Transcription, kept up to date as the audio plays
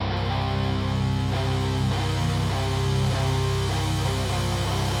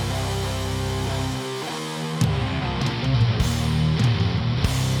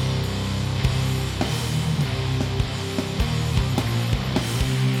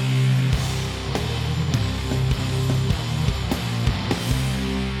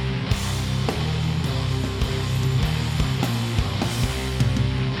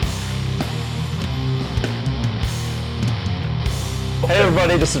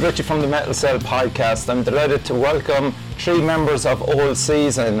this is Richie from the Metal Cell podcast. I'm delighted to welcome three members of Old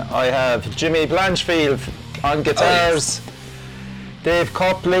Season. I have Jimmy Blanchfield on guitars, Dave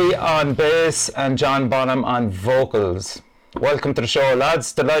Copley on bass, and John Bonham on vocals. Welcome to the show,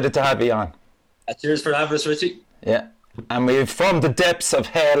 lads. Delighted to have you on. Cheers for having us, Richie. Yeah, and we've from the depths of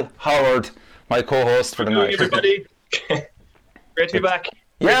hell, Howard, my co-host for the night. Everybody, great to be back.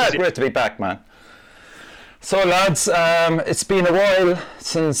 Yeah, great to be back, man. So lads, it's been a while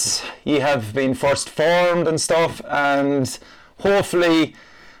since you have been first formed and stuff, and hopefully,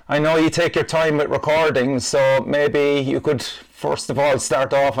 I know you take your time with recording, so maybe you could first of all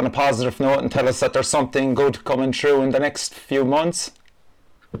start off on a positive note and tell us that there's something good coming through in the next few months.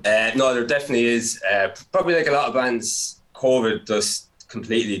 No, there definitely is. Probably like a lot of bands, COVID just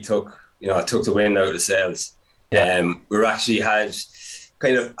completely took the wind out of the sails. Yeah. We actually had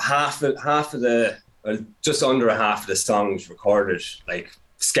kind of just under a half of the songs recorded, like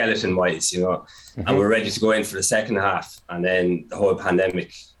skeleton-wise, and we're ready to go in for the second half. And then the whole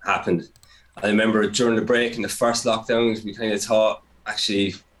pandemic happened. I remember during the break in the first lockdowns, we kind of thought,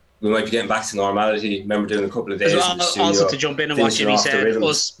 actually, we might be getting back to normality. I remember doing a couple of days in the studio. Also, to jump in and what Jimmy said,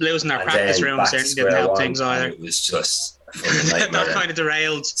 us losing our practice room certainly didn't help things either. It was just that kind of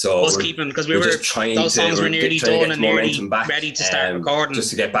derailed so us keeping, because those songs were nearly done and nearly ready to start recording, just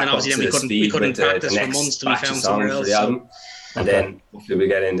to get back and obviously then we couldn't practice for months till we found somewhere else. And then hopefully we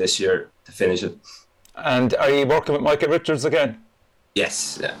get in this year to finish it. And are you working with Micah Richards again?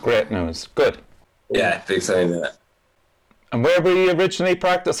 Yes. Yeah. Great news. Good. Yeah, big time. And where were you originally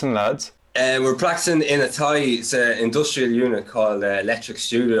practicing, lads? We're practicing in a Thai, it's an industrial unit called Electric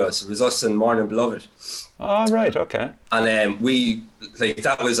Studios. It was us and Morning Beloved. Oh, right, okay. And we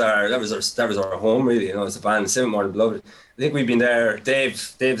that was our home, really. As a band, same with Morning Beloved. I think we've been there.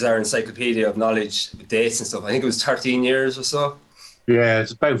 Dave's our encyclopedia of knowledge with dates and stuff. I think it was 13 years or so. Yeah,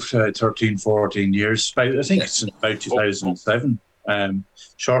 it's about 13, 14 years. I think it's about 2007.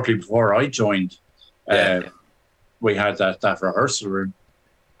 Shortly before I joined, we had that rehearsal room,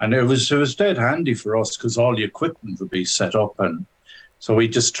 and it was dead handy for us because all the equipment would be set up, and so we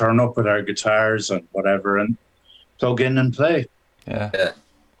just turn up with our guitars and whatever and plug in and play. Yeah.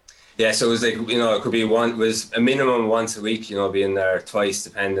 So it was like, it could be was a minimum once a week, being there twice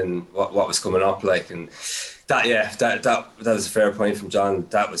depending what was coming up like. And that was a fair point from John.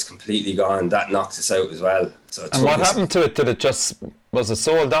 That was completely gone. That knocked us out as well. So and what happened to it? Was it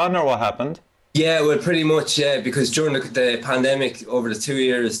sold on, or what happened? Yeah, well, pretty much, because during the pandemic, over the 2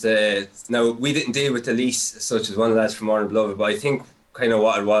 years, now we didn't deal with the lease such as one of the lads from Morning Beloved, but I think kind of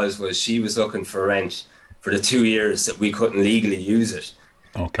what it was she was looking for rent for the 2 years that we couldn't legally use it.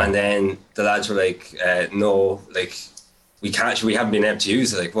 Okay. And then the lads were like, no, like, we haven't been able to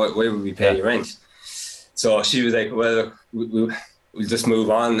use it, like, why would we pay you rent? So she was like, well, we'll just move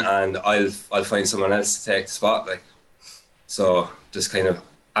on and I'll find someone else to take the spot, like. So just kind of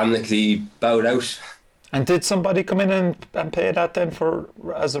amicably bowed out. And did somebody come in and pay that then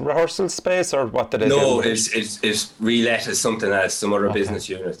as a rehearsal space, or what did they do? No, it's relet as something else, some other business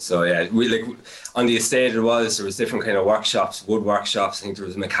unit. So yeah, we on the estate there was different kind of workshops, wood workshops. I think there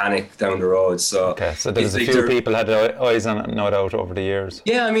was a mechanic down the road. So there was a few people had eyes on it, no doubt, over the years.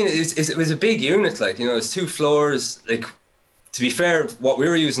 Yeah, I mean it was a big unit, like, it's 2 floors. Like, to be fair, what we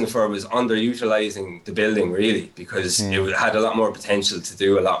were using it for was underutilising the building, really, because it had a lot more potential to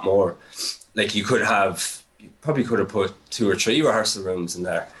do a lot more. Like, you probably could have put 2 or 3 rehearsal rooms in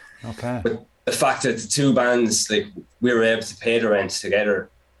there. Okay. But the fact that the 2 bands, like, we were able to pay the rent together,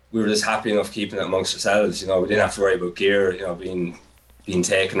 we were just happy enough keeping it amongst ourselves. We didn't have to worry about gear, being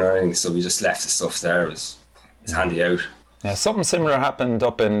taken or anything. So we just left the stuff there. It was handy out. Yeah, something similar happened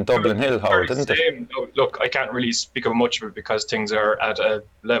up in Dublin Hill, Howard, didn't it? Look, I can't really speak of much of it because things are at a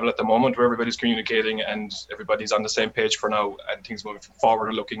level at the moment where everybody's communicating and everybody's on the same page for now, and things moving forward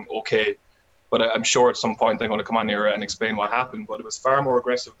are looking okay. But I'm sure at some point they're going to come on here and explain what happened. But it was far more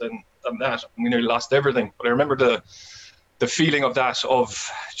aggressive than that. We nearly lost everything. But I remember the feeling of that, of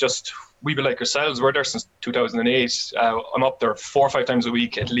just, we be like ourselves. We're there since 2008. I'm up there 4 or 5 times a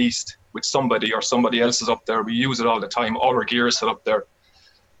week at least with somebody, or somebody else is up there. We use it all the time. All our gear is set up there.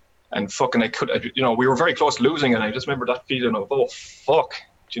 And fucking, we were very close to losing it. I just remember that feeling of, oh, fuck.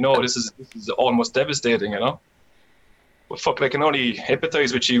 This is almost devastating, But fuck, I can only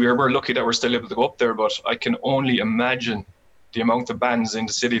empathise with you. We're lucky that we're still able to go up there, but I can only imagine the amount of bands in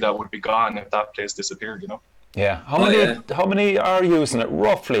the city that would be gone if that place disappeared, Yeah. How many are using it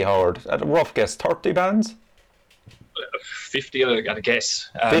roughly, Howard? At a rough guess, 30 bands? 50, I got to guess.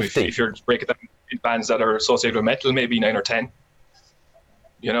 50? If you're breaking down in bands that are associated with metal, maybe 9 or 10.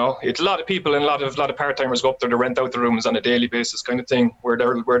 You know, it's a lot of people and a lot of part-timers go up there to rent out the rooms on a daily basis, kind of thing. Where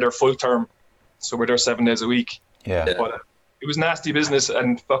they're full term, so we're there 7 days a week. Yeah. But it was nasty business,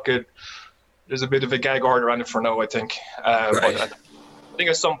 and fucking, there's a bit of a gag order on it for now, I think. Right. But I think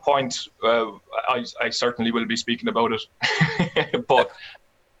at some point, I certainly will be speaking about it. But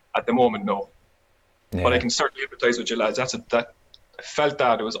at the moment, no. Yeah. But I can certainly empathise with you lads. I felt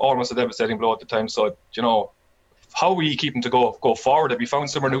that it was almost a devastating blow at the time. So, you know, how are you keeping to go forward? Have you found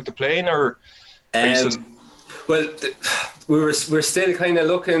somewhere new to play in, or? Well, we're still kind of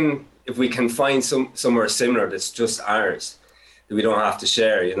looking if we can find somewhere similar that's just ours, that we don't have to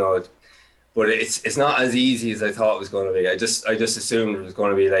share, you know. But it's not as easy as I thought it was going to be. I just assumed it was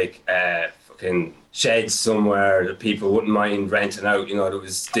going to be like fucking sheds somewhere that people wouldn't mind renting out, you know, that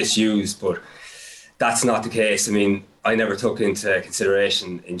was disused. But that's not the case. I mean, I never took into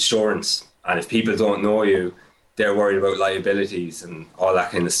consideration insurance, and if people don't know you, they're worried about liabilities and all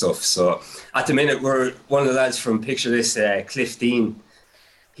that kind of stuff. So at the minute, we're one of the lads from Picture This, Cliff Dean.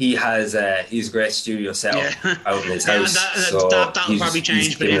 He's a great studio setup out in his house. That'll probably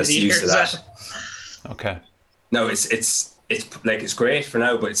change by the end of the year. Okay. No, it's great for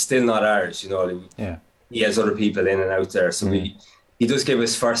now, but it's still not ours. You know. Yeah. He has other people in and out there, so he does give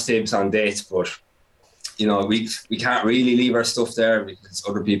us first dibs on dates, but you know we can't really leave our stuff there because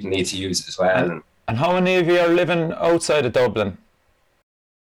other people need to use it as well. And how many of you are living outside of Dublin?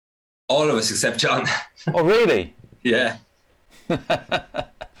 All of us except John. Oh, really? Yeah.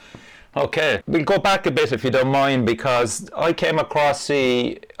 Okay, we'll go back a bit if you don't mind, because I came across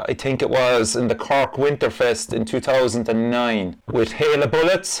I think it was in the Cork Winterfest in 2009 with Hail of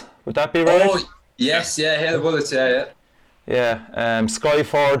Bullets. Would that be right? Oh, yes, yeah, Hail of Bullets, yeah. Yeah,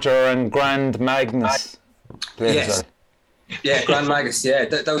 Skyforger and Grand Magnus. Yes. Yeah, Grand Magnus, yeah.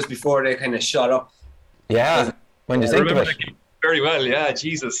 That was before they kind of shot up. Yeah, when you think of it. Very well, yeah,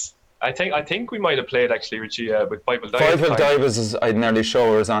 Jesus. I think we might have played actually, Richie, with Five Will Die. Five Will Die was, I'm nearly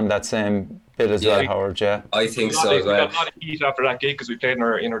sure, was on that same bit as well, Howard, yeah. I think so as well. We got a lot of heat after that gig because we played in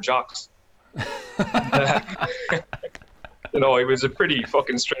our jocks. You know, it was a pretty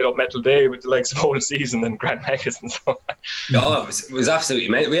fucking straight up metal day with the likes of Whole Season and Grand Magus and stuff. No, it was absolutely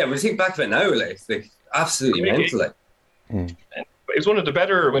mental. Yeah, we think back to it now, like absolutely mental. Like. It was one of the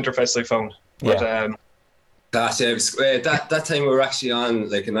better Winterfests I found. But, that time we were actually on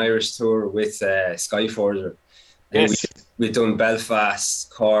like an Irish tour with Skyforger. Yes. We'd done Belfast,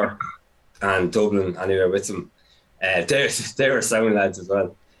 Cork, and Dublin anywhere with them. They were sound lads as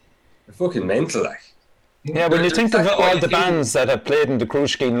well. They're fucking mental, like. Yeah, when you think of all the bands that have played in the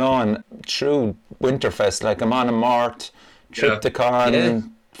Crushkeen Lawn through Winterfest, like Amon and Mart, Triptychon,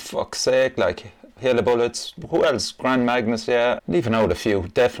 fuck's sake, like Hail of Bullets, who else? Grand Magnus, leaving out a few,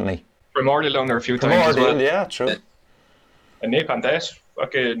 definitely. Primordial down there a few times as well. Yeah, true. And Napalm Death,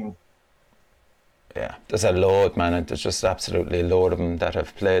 fucking. Yeah, there's a load, man. There's just absolutely a load of them that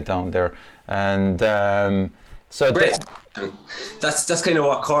have played down there, and that's kind of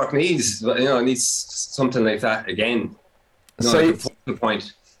what Cork needs. You know, it needs something like that again.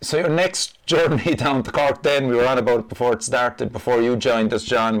 Point. So your next journey down to Cork, then we were on about it before it started, before you joined us,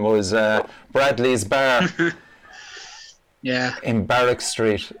 John, was Bradley's Bar. Yeah. In Barrack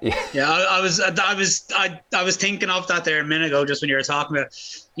Street. Yeah, I was thinking of that there a minute ago, just when you were talking about.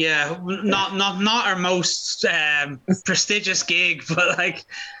 Yeah, not our most prestigious gig, but like,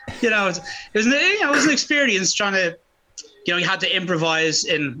 you know, it was an experience trying to, you know, you had to improvise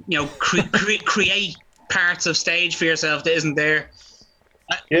and, you know, create parts of stage for yourself that isn't there.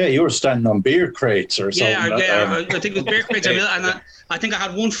 Yeah, you were standing on beer crates or something. I think it was beer crates, and I think I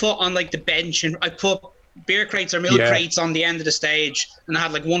had one foot on like the bench, and I put beer crates or milk crates on the end of the stage, and I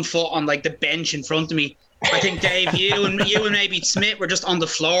had like one foot on like the bench in front of me. I think Dave, you and maybe Smith were just on the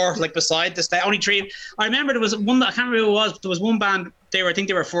floor, like beside the stage. Only three. I remember there was one, I can't remember who it was, but there was one band. I think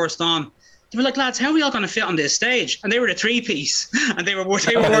they were first on. They were like, lads, how are we all going to fit on this stage? And they were the three-piece, and they were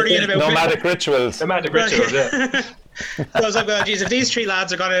worrying about nomadic rituals. Nomadic rituals, yeah. So I was like, well, geez, if these three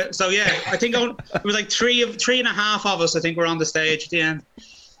lads are going to... So, yeah, I think it was like three and a half of us, I think, were on the stage at the end.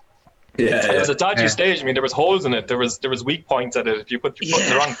 Yeah, it was a dodgy stage. I mean, there was holes in it. There was weak points at it. If you put your foot in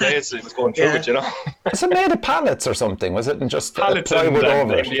the wrong place, it was going through it, you know. Was it made of pallets or something? Was it? And just pallets plywood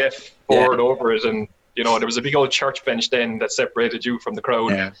over it? MDF board over it, and you know, there was a big old church bench then that separated you from the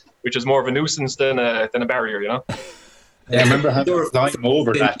crowd, which is more of a nuisance than a barrier, you know. Yeah, I remember having to climb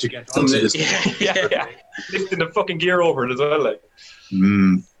over that to get onto this. Yeah. Lifting the fucking gear over it as well, like.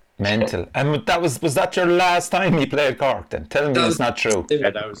 Mental. And that was that your last time you played Cork then? Tell me it's not true. Yeah,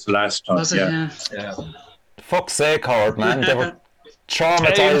 that was the last time. Was it? Yeah. Fuck's sake, Howard, man. They were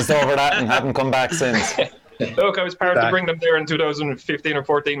traumatised over that and haven't come back since. Look, I was part to bring them there in 2015 or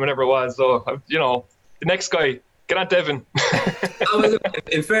 14, whenever it was. So, you know, the next guy, get on Devon.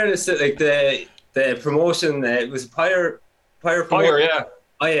 In fairness, like the promotion, it was Pyre, yeah.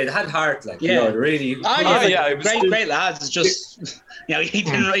 Oh yeah, it had heart, like Yeah. really. It was great lads. It's just he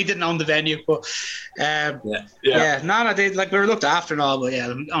didn't own the venue, but no, they like we were looked after and all, but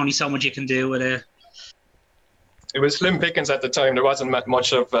only so much you can do with it. It was slim pickings at the time. There wasn't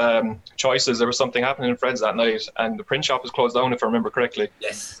much of choices. There was something happening in Fred's that night, and the print shop was closed down, if I remember correctly.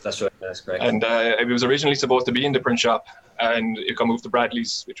 Yes, that's right. That's correct. And it was originally supposed to be in the print shop, and it got moved to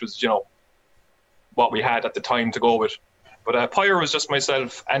Bradley's, which was, what we had at the time to go with. But Pyre was just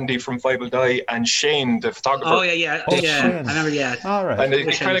myself, Andy from Five Will Die, and Shane, the photographer. Oh, yeah. I remember, All right. And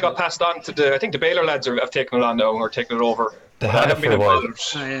it kind of got passed on to I think the Baylor lads have taken it on now, or taken it over. They I had it haven't been for a while.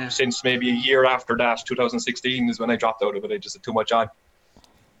 involved since maybe a year after that. 2016 is when I dropped out of it. I just had too much on.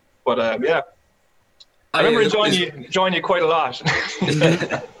 But I remember enjoying you quite a lot.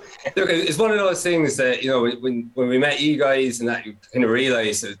 Look, it's one of those things that when we met you guys and that you kind of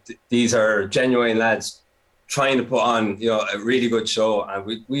realise that these are genuine lads trying to put on a really good show,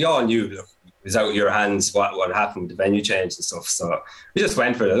 and we all knew, look, it was out of your hands what happened with the venue change and stuff. So we just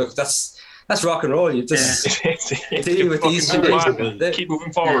went for it. Look, that's rock and roll. You just deal with these things. Keep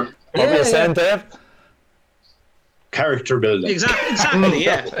moving forward. What were you saying, Dave? Character building. Exactly.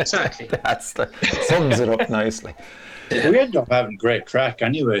 Yeah, exactly. That's sums it up nicely. We ended up having great crack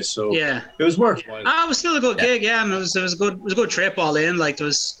anyway, so it was worthwhile. It was still a good gig, and it was a good trip all in. Like there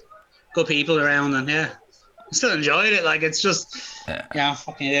was good people around, and I still enjoyed it. Like it's just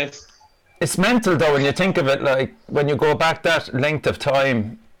what can you do? It's mental though when you think of it. Like when you go back that length of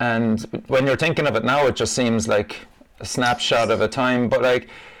time, and when you're thinking of it now, it just seems like a snapshot of a time. But like,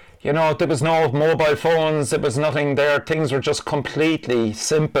 there was no mobile phones, there was nothing there. Things were just completely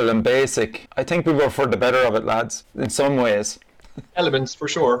simple and basic. I think we were for the better of it, lads, in some ways. Elements, for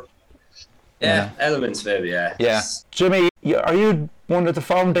sure. Yeah, elements maybe, yeah. Yeah. Jimmy, are you one of the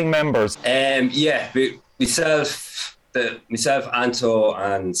founding members? Myself, Anto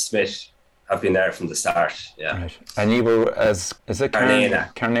and Smith have been there from the start, yeah. Right. And you were is it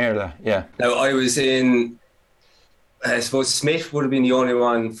Carnena, yeah. Now, I was I suppose Smith would have been the only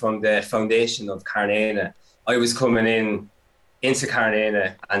one from the foundation of Carnena. I was coming into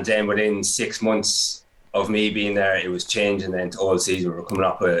Carnena, and then within 6 months of me being there, it was changing then to Old Caesar. We were coming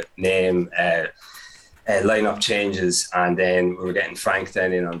up with name, line-up changes, and then we were getting Frank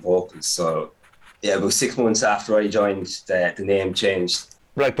then in on vocals. So, about 6 months after I joined, the name changed.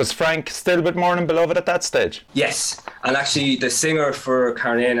 Right, was Frank still with Morning Beloved at that stage? Yes, and actually the singer for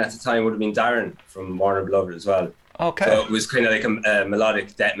Carnena at the time would have been Darren from Morning Beloved as well. Okay. So it was kind of like a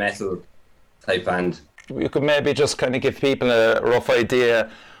melodic death metal type band. You could maybe just kind of give people a rough idea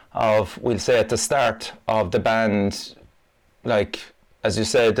of, we'll say at the start of the band, like, as you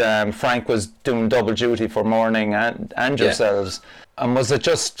said, Frank was doing double duty for Morning and yourselves. And was it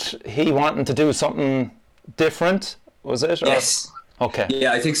just he wanting to do something different, was it? Yes. Okay.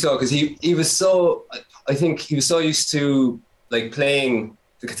 Yeah, I think so, because he was so, I think he was so used to like playing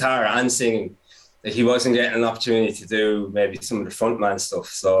the guitar and singing that he wasn't getting an opportunity to do maybe some of the frontman stuff.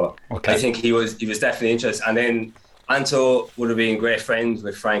 So I think he was definitely interested. And then Anto would have been great friends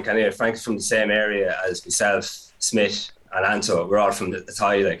with Frank. And Frank's from the same area as myself, Smith and Anto. We're all from the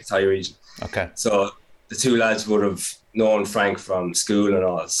Thai region. Okay. So the two lads would have known Frank from school and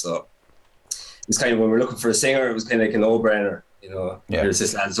all. So it was kind of, when we're looking for a singer, it was kind of like a no-brainer. There's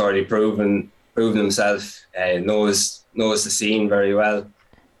this lad's already proven himself, knows the scene very well.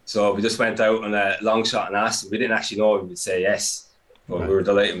 So we just went out on a long shot and asked him. We didn't actually know he would say yes, but we were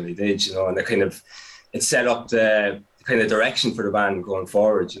delighted when he did, and it set up the kind of direction for the band going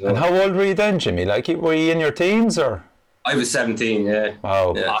forward, And how old were you then, Jimmy? Like, were you in your teens or? I was 17, yeah.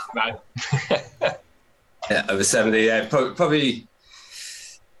 Wow. Yeah. Oh, man. Yeah, I was 17, yeah. Probably,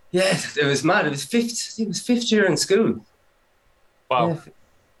 yeah, it was mad. It was fifth year in school. Wow. Yeah.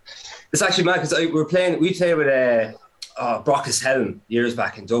 It's actually mad because we played with Brock's Helm years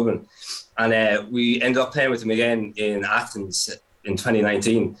back in Dublin, and we ended up playing with them again in Athens in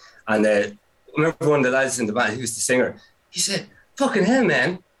 2019. And I remember one of the lads in the band, he was the singer, he said, "Fucking hell,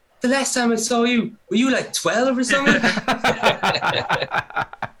 man, the last time I saw you, were you like 12 or something?"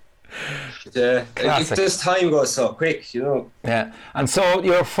 This time goes so quick, Yeah, and so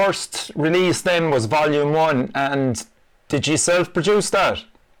your first release then was Volume 1, and did you self-produce that?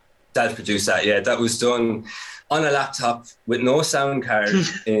 Self-produced that, yeah. That was done on a laptop with no sound card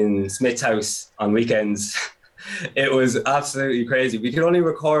in Smith's house on weekends. It was absolutely crazy. We could only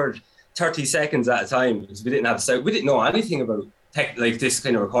record 30 seconds at a time because we didn't have sound. We didn't know anything about this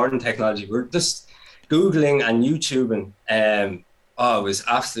kind of recording technology. We're just Googling and YouTubing. It was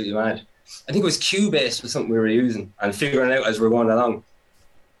absolutely mad. I think it was Cubase was something we were using and figuring out as we were going along.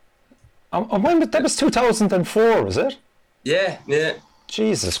 That was 2004, was it? Yeah.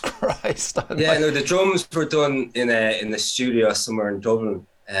 Jesus Christ. The drums were done in the studio somewhere in Dublin.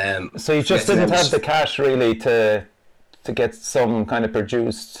 So you just didn't have the cash really to get some kind of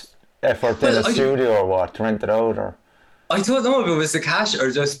produced effort in a studio or what, to rent it out or? I don't know if it was the cash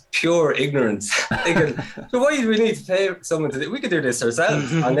or just pure ignorance. Thinking, so why do we need to pay someone to do? We could do this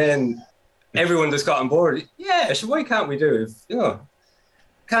ourselves. And then everyone just got on board. Yeah, so why can't we do it?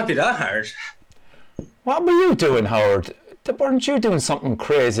 Can't be that hard. What were you doing, Howard? Weren't you doing something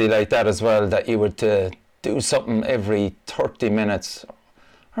crazy like that as well, that you would do something every 30 minutes?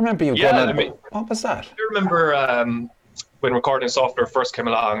 I remember you going what was that? I remember when recording software first came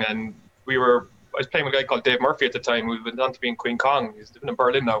along, and I was playing with a guy called Dave Murphy at the time, who went on to be in Queen Kong. He's living in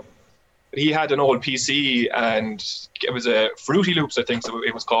Berlin now. But he had an old PC, and it was a Fruity Loops, I think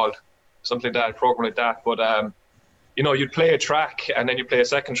it was called, something like that, a program like that. But you'd play a track and then you play a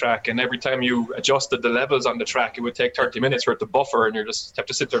second track, and every time you adjusted the levels on the track, it would take 30 minutes for it to buffer, and you just have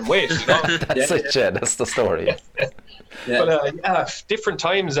to sit there and wait. That's the story. But different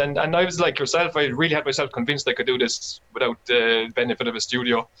times, and I was like yourself, I really had myself convinced I could do this without the benefit of a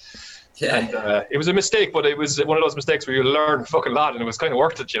studio. Yeah. And it was a mistake, but it was one of those mistakes where you learn a fucking lot, and it was kind of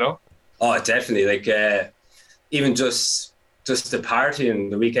worth it, Oh, definitely. Like even just the party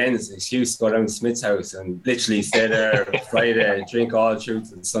and the weekend is an excuse to go down to Smith's house and literally stay there Friday, drink all through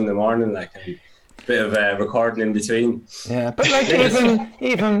to Sunday morning, like, and a bit of recording in between. Yeah, but like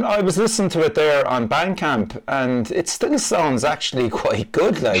even I was listening to it there on Bandcamp, and it still sounds actually quite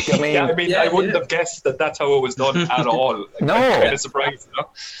good. Like, I mean, I wouldn't have guessed that that's how it was done at all. Like, no, I'm kind of surprised,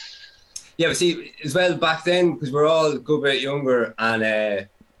 Yeah, but see, as well back then, because we're all a good bit younger and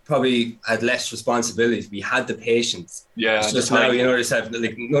probably had less responsibility. We had the patience. Yeah. It's just now, yourself,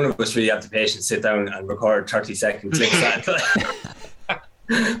 like, none of us really have the patience to sit down and record 30-second clips.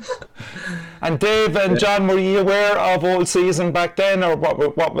 And Dave and John, were you aware of Old Season back then, or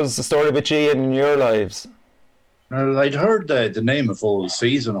what was the story with you in your lives? Well, I'd heard the name of Old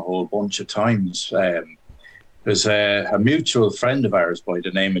Season a whole bunch of times. There's a mutual friend of ours by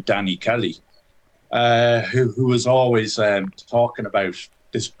the name of Danny Kelly, who was always talking about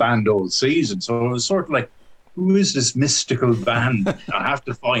this band Old Season. So it was sort of like, who is this mystical band? I have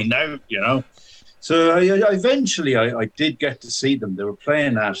to find out, So eventually I did get to see them. They were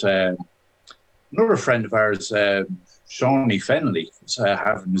playing at another friend of ours, Shawnee Fennelly, was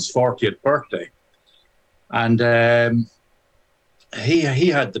having his 40th birthday. And he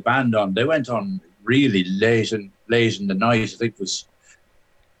had the band on. They went on really late in the night. I think it was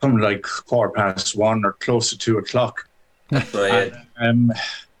something like 1:15 or close to 2 o'clock. Right.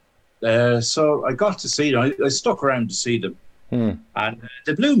 So I got to see them. I stuck around to see them, and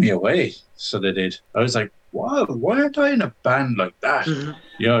they blew me away. So they did. I was like, "Wow, why aren't I in a band like that?"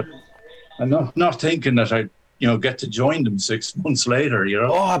 And not thinking that I'd get to join them 6 months later.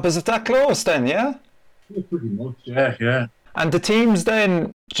 Oh, was it that close then? Yeah. Pretty much. Yeah. And the teams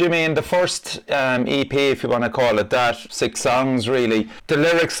then, Jimmy, in the first EP, if you want to call it that, 6 songs really, the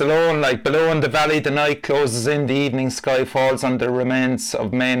lyrics alone, like below in the valley the night closes in, the evening sky falls on the remains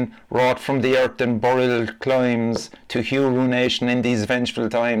of men wrought from the earth in burial climes to hew ruination in these vengeful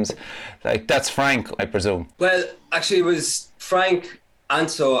times. Like, that's Frank, I presume. Well, actually it was Frank,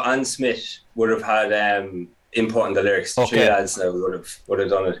 Anso and Smith would have had input in the lyrics. Okay. 3 lads now would have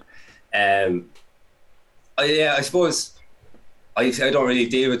done it. I suppose I don't really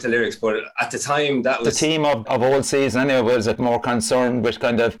deal with the lyrics, but at the time that was the team of Old Season anyway. Was it more concerned with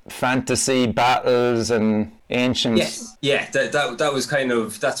kind of fantasy battles and ancient? Yes, yeah, that was kind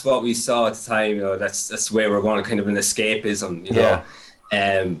of, that's what we saw at the time. That's where we're going, kind of an escapism.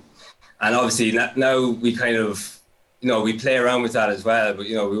 And obviously now we kind of we play around with that as well, but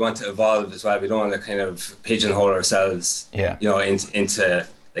we want to evolve as well. We don't want to kind of pigeonhole ourselves. Into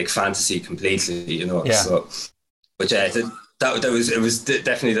like fantasy completely. So, but yeah. It was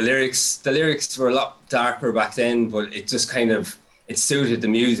definitely the lyrics. The lyrics were a lot darker back then, but it just kind of suited the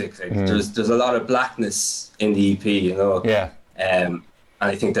music. Like there's a lot of blackness in the EP, Yeah. And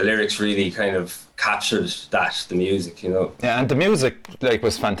I think the lyrics really kind of captured the music, Yeah, and the music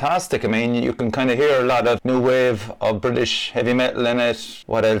was fantastic. I mean, you can kind of hear a lot of new wave of British heavy metal in it.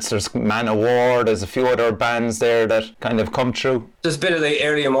 What else? There's Man of War. There's a few other bands there that kind of come through. There's a bit of like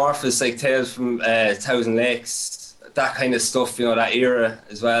Area Amorphous, like Tales from Thousand Lakes. That kind of stuff, that era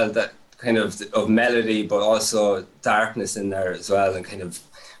as well, that kind of melody, but also darkness in there as well, and kind of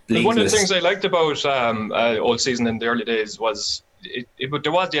bleakness. One of the things I liked about Old Season in the early days was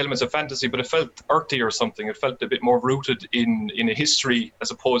there was the elements of fantasy, but it felt earthy or something. It felt a bit more rooted in a history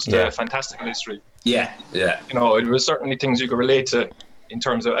as opposed to a fantastical history. Yeah. You know, it was certainly things you could relate to in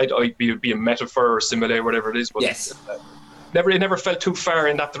terms of I'd be a metaphor or simile, whatever it is. But yes. It never felt too far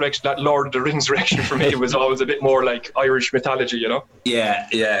in that direction, that Lord of the Rings direction for me. It was always a bit more like Irish mythology, you know? Yeah.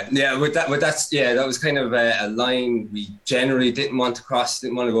 That was kind of a line we generally didn't want to cross,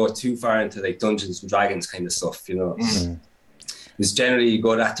 didn't want to go too far into like Dungeons and Dragons kind of stuff, you know. It was generally you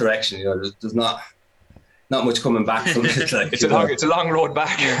go that direction, you know, there's not much coming back from it. Like, it's a long road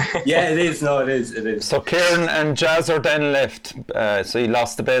back. Yeah, it is. No, it is. So Kieran and Jazzer then left. So he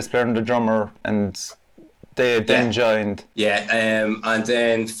lost the bass player and the drummer, and they then joined. Yeah, and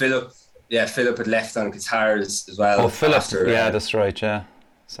then Philip had left on guitars as well. Oh, Philip. That's right. Yeah,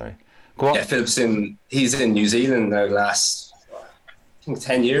 sorry. Go on. Yeah, he's in New Zealand now. Last, I think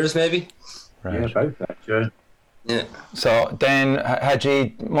 10 years maybe. Right. Yeah, about that. Yeah. Yeah. So then, had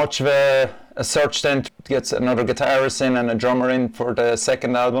you much of a search then to get another guitarist in and a drummer in for the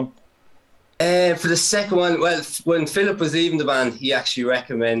second album? For the second one, well, when Philip was leaving the band, he actually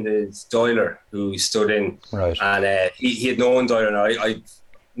recommended Doyler, who stood in. Right. And he had known Doyler. Now,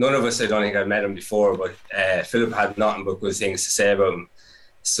 none of us, I don't think I'd met him before, but Philip had nothing but good things to say about him.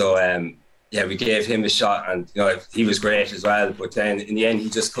 So, we gave him a shot, and you know, he was great as well. But then in the end, he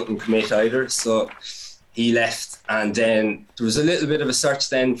just couldn't commit either. So he left, and then there was a little bit of a search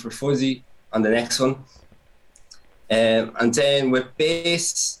then for Fuzzy on the next one. And then with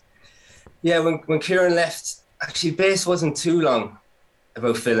bass, when Kieran left, actually bass wasn't too long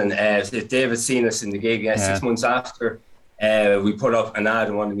about filling. David seen us in the gig 6 months after. We put up an ad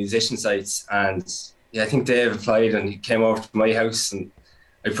on one of the musician sites, and I think Dave applied and he came over to my house, and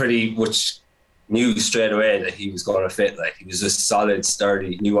I pretty much knew straight away that he was going to fit. Like, he was just solid,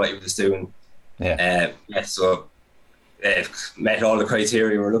 sturdy, knew what he was doing. So met all the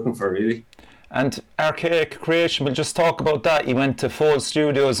criteria we were looking for, really. And Archaic Creation, we'll just talk about that. You went to Fold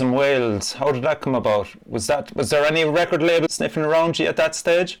Studios in Wales. How did that come about? Was there any record label sniffing around you at that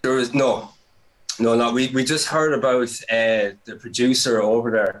stage? There was no. We just heard about the producer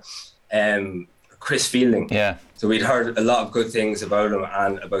over there, Chris Fielding. Yeah. So we'd heard a lot of good things about him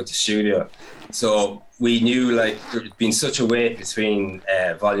and about the studio. So we knew, like, there'd been such a wait between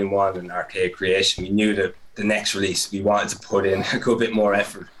Volume 1 and Archaic Creation. We knew that the next release, we wanted to put in a good bit more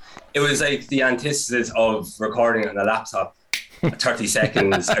effort. It was like the antithesis of recording on a laptop 30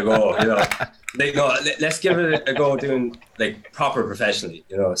 seconds ago, you know. Like, no, let's give it a go doing like proper professionally,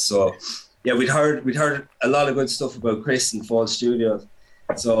 you know. So yeah, we'd heard a lot of good stuff about Chris and Fall Studios.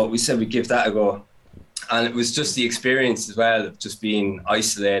 So we said we'd give that a go. And it was just the experience as well of just being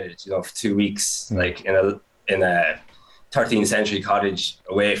isolated, you know, for 2 weeks, like in a 13th century cottage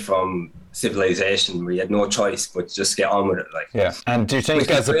away from civilization, where you had no choice but just get on with it. Like, yeah. And do you think,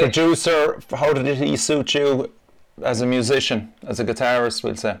 as a producer, how did he suit you as a musician, as a guitarist,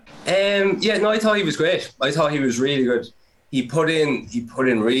 we'll say? I thought he was great. I thought he was really good. He put in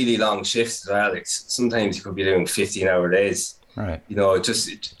really long shifts as well. Like, sometimes he could be doing 15-hour days. Right. You know, just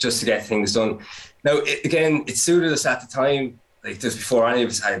to get things done. Now, it suited us at the time, like just before any of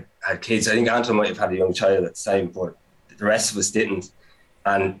us had kids. I think Anton might have had a young child at the time, but the rest of us didn't.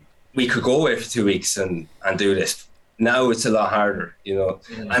 And we could go away for 2 weeks and do this. Now it's a lot harder, you know.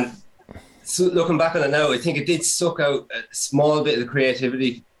 Mm. And so looking back on it now, I think it did suck out a small bit of the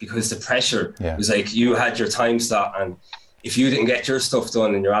creativity, because the pressure was like, you had your time slot, and if you didn't get your stuff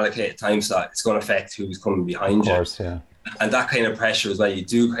done in your allocated time slot, it's going to affect who's coming behind you. Of course, yeah. And that kind of pressure as well, you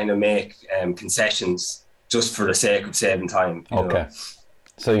do kind of make concessions just for the sake of saving time. You know?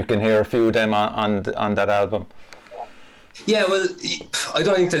 So you can hear a few of them on that album. Yeah, well, I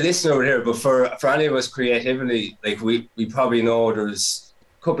don't think the listener over here, but for any of us creatively, like we probably know there's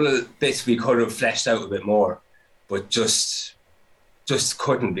a couple of bits we could have fleshed out a bit more, but just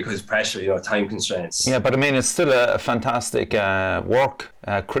couldn't because of pressure, you know, time constraints. Yeah, but I mean, it's still a fantastic work.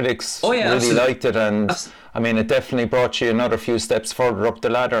 Critics really liked it, and I mean, it definitely brought you another few steps further up the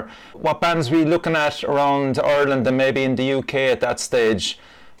ladder. What bands were you looking at around Ireland and maybe in the UK at that stage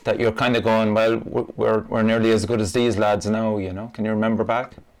that you're kind of going, well, we're nearly as good as these lads now, you know? Can you remember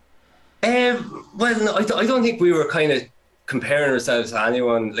back? Well, no, I don't think we were kind of comparing ourselves to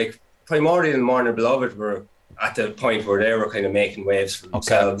anyone. Like, Primordial and Mourner Beloved were at the point where they were kind of making waves for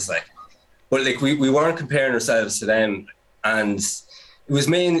themselves. Like, but like we weren't comparing ourselves to them, and it was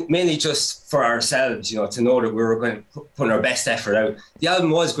mainly just for ourselves, you know, to know that we were going to put our best effort out. The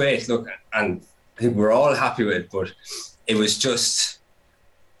album was great, look, and I think we're all happy with it, but it was just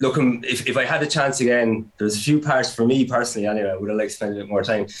looking, if I had a chance again, there's a few parts for me personally anyway, I would have liked to spend a bit more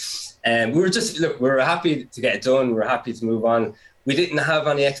time. And we were happy to get it done, we were happy to move on, we didn't have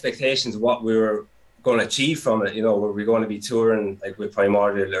any expectations of what we were going to achieve from it. You know, were we going to be touring like with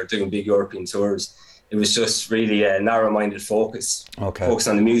Primordial or doing big European tours? It was just really a narrow-minded focus. Okay. Focus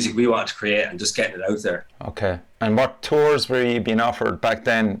on the music we wanted to create and just getting it out there. Okay. And what tours were you being offered back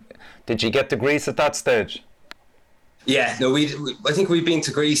then? Did you get to Greece at that stage? Yeah, no, I think we'd been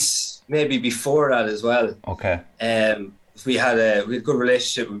to Greece maybe before that as well. Okay. We had a good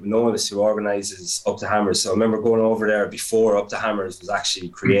relationship with Nolan, who organises Up the Hammers. So I remember going over there before Up the Hammers was actually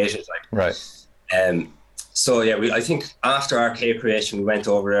created. Right. So yeah, I think after Arcade creation, we went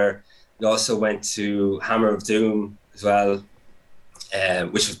over there. We also went to Hammer of Doom as well,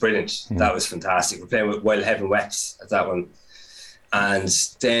 which was brilliant. That was fantastic. We're playing with While Heaven Wept at that one. And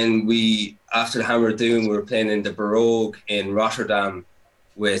then after the Hammer of Doom, we were playing in the Baroque in Rotterdam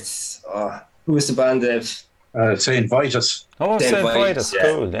with, who was the band, Dave? St. Vitus. Oh, St. Vitus, yeah.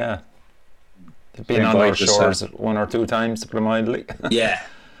 Cool, yeah. They've been on our shores one or two times, subliminally. Yeah.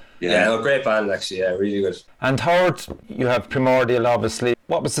 Yeah, no, great band actually, yeah, really good. And Howard, you have Primordial, obviously.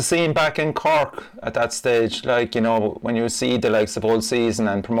 What was the scene back in Cork at that stage? Like, you know, when you see the likes of Old Season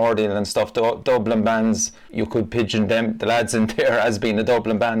and Primordial and stuff, Dublin bands, you could pigeon them, the lads in there, as being a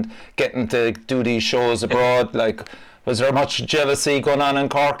Dublin band, getting to do these shows abroad. Like, was there much jealousy going on in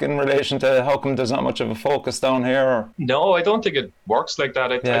Cork in relation to how come there's not much of a focus down here? Or? No, I don't think it works like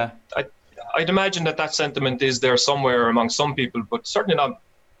that. I'd imagine that sentiment is there somewhere among some people, but certainly not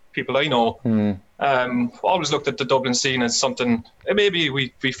people I know. Always looked at the Dublin scene as something, maybe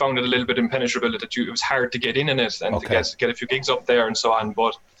we found it a little bit impenetrable, that it was hard to get in it and to get a few gigs up there and so on.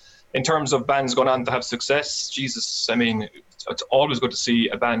 But in terms of bands going on to have success, Jesus, I mean, it's always good to see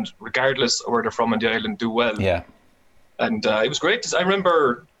a band, regardless of where they're from on the island, do well. Yeah. And it was great. I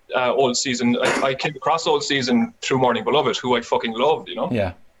remember Old Season. I came across Old Season through Morning Beloved, who I fucking loved, you know.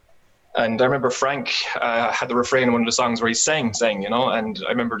 Yeah. And I remember Frank had the refrain in one of the songs where he sang, you know. And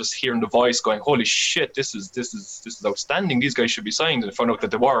I remember just hearing the voice going, "Holy shit, this is outstanding. These guys should be signed." And I found out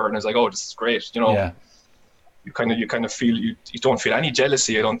that they were, and I was like, "Oh, this is great," you know. Yeah. You kind of feel you don't feel any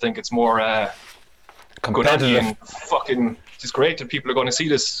jealousy. I don't think it's more good at you and fucking. It's great that people are going to see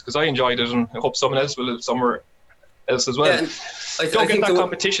this because I enjoyed it, and I hope someone else will somewhere else as well. Yeah, I don't get that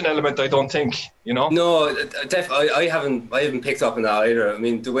competition element, I don't think, you know. No, I haven't picked up on that either. I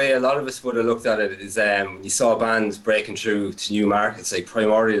mean, the way a lot of us would have looked at it is you saw bands breaking through to new markets, like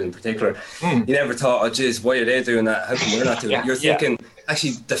Primordial in particular. You never thought, oh geez, why are they doing that? How come we're not doing it? You're thinking,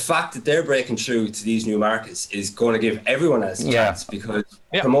 actually, the fact that they're breaking through to these new markets is going to give everyone else a chance, because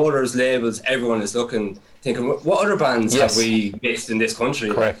promoters, labels, everyone is thinking, what other bands have we missed in this country?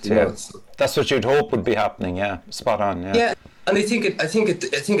 Correct. You know? So, that's what you'd hope would be happening. Yeah, spot on. Yeah. Yeah, and I think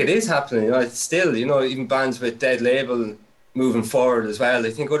it is happening. You know, it's still, you know, even bands with dead label moving forward as well. I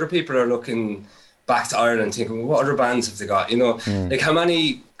think other people are looking back to Ireland, thinking, well, what other bands have they got? You know, like how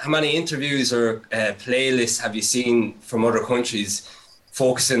many interviews or playlists have you seen from other countries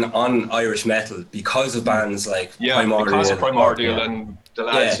focusing on Irish metal because of bands like Primordial? Because of Primordial and the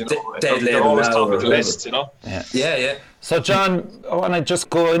lads, you know, they're always top of the list, you know. Yeah. So John, I want to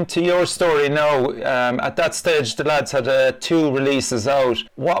just go into your story now. At that stage, the lads had 2 releases out.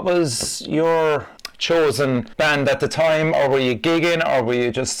 What was your chosen band at the time, or were you gigging, or were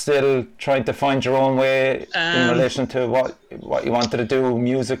you just still trying to find your own way in relation to what you wanted to do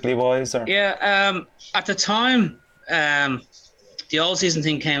musically wise? Or? Yeah, at the time, the Old Season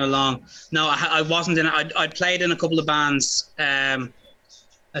thing came along. No, I wasn't in it. I'd played in a couple of bands. I'm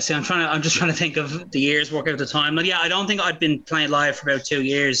just trying to think of the years working at the time. But yeah, I don't think I'd been playing live for about 2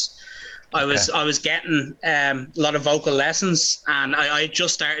 years. I was getting a lot of vocal lessons, and I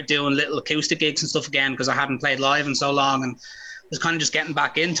just started doing little acoustic gigs and stuff again because I hadn't played live in so long, and was kind of just getting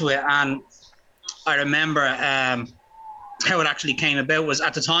back into it. And I remember how it actually came about was,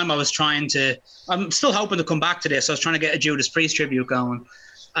 at the time I'm still hoping to come back to this. I was trying to get a Judas Priest tribute going,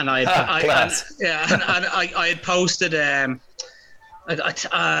 and I had posted.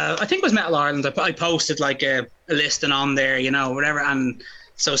 I think it was Metal Ireland. I posted like a listing on there, you know, whatever. And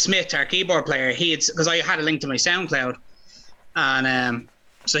so Smith, our keyboard player, because I had a link to my SoundCloud, and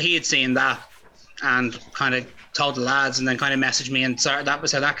so he had seen that and kind of told the lads, and then kind of messaged me, and so that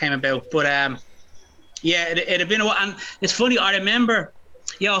was how that came about. But yeah, it had been a while, and it's funny. I remember,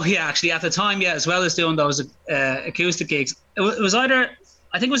 actually at the time, as well as doing those acoustic gigs, it was either.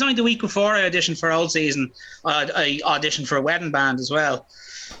 I think it was only the week before I auditioned for Old Season. I auditioned for a wedding band as well.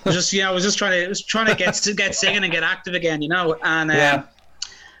 I was just trying to get singing and get active again, you know. And I'm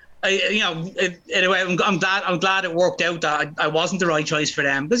glad it worked out that I wasn't the right choice for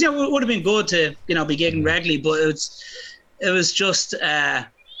them, because it would have been good to be gigging regularly, but it was just. And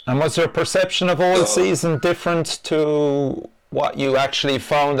was your perception of Old Season different to what you actually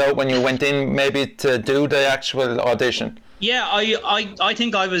found out when you went in, maybe to do the actual audition? Yeah, I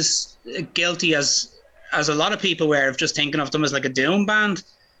think I was guilty as a lot of people were of just thinking of them as like a doom band.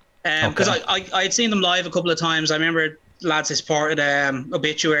 Because I had seen them live a couple of times. I remember lads I supported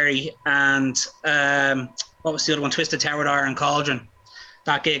Obituary and what was the other one? Twisted Tower Iron Cauldron,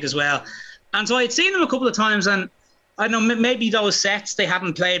 that gig as well. And so I had seen them a couple of times, and I don't know, maybe those sets they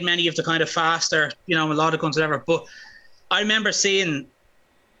hadn't played many of the kind of faster, melodic ones, whatever. But I remember seeing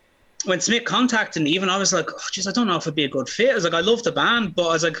when Smith contacted me, even I was like, oh, geez, I don't know if it'd be a good fit. I was like, I love the band, but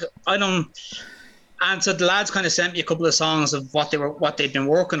I was like, I don't. And so the lads kind of sent me a couple of songs of what they'd been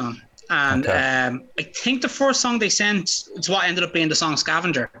working on. And I think the first song they sent, it's what ended up being the song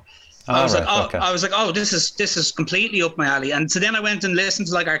Scavenger. I was like, oh, this is completely up my alley. And so then I went and listened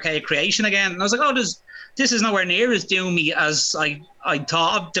to like Archaic Creation again, and I was like, oh, this is nowhere near as doomy as I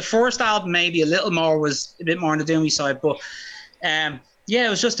thought. The first album maybe a bit more on the doomy side, but yeah, it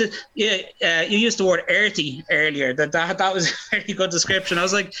was just you used the word earthy earlier. That was a very good description. I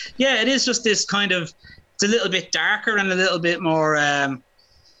was like, yeah, it is just this kind of, it's a little bit darker and a little bit more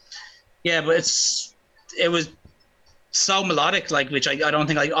but it was so melodic, like, which I don't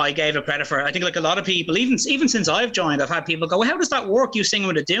think I gave it credit for. I think like a lot of people, even since I've joined, I've had people go, well, how does that work, you singing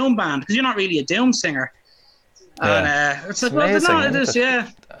with a doom band? Because you're not really a doom singer. Yeah. And it's like, amazing, well, no, it is, yeah.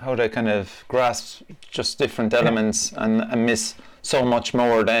 How they kind of grasp just different elements and miss so much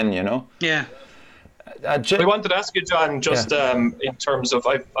more then, Yeah. I wanted to ask you, John, just in terms of,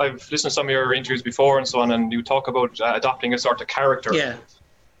 I've listened to some of your interviews before and so on, and you talk about adopting a sort of character. Yeah.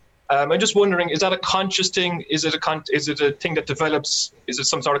 I'm just wondering, is that a conscious thing? Is it a thing that develops? Is it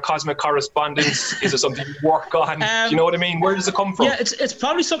some sort of cosmic correspondence? Is it something you work on? Do you know what I mean? Where does it come from? Yeah, it's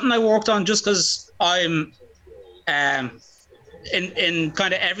probably something I worked on just because I'm in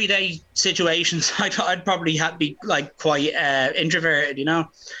kind of everyday situations. I'd probably be like quite introverted, and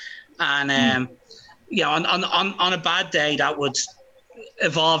on a bad day that would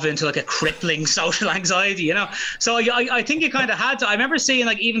evolve into like a crippling social anxiety, so I think you kind of had to. I remember seeing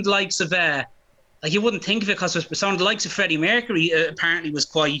like even the likes of like you wouldn't think of it because some of the likes of Freddie Mercury apparently was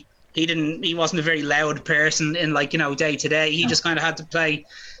quite, he wasn't a very loud person in like day to day. He just kind of had to play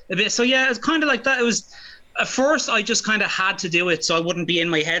a bit. So yeah, it's kind of like that. It was at first I just kind of had to do it so I wouldn't be in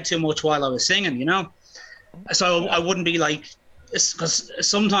my head too much while I was singing, so I wouldn't be like, because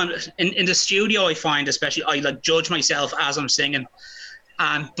sometimes in the studio I find especially I like judge myself as I'm singing.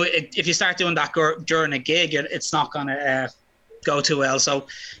 But if you start doing that during a gig, it's not going to go too well. So,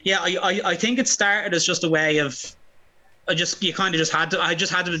 yeah, I think it started as just a way of, I just had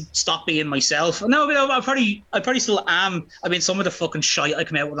to stop being myself. No, I probably still am. I mean, some of the fucking shite I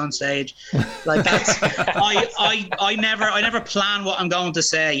come out with on stage, like that's, I never plan what I'm going to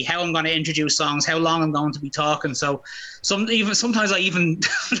say, how I'm going to introduce songs, how long I'm going to be talking. So sometimes I even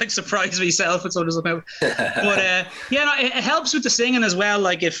like surprise myself with some of them out. But it helps with the singing as well.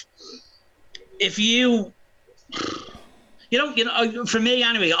 Like if you for me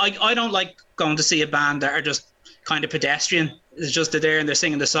anyway, I don't like going to see a band that are just kind of pedestrian. It's just they're there and they're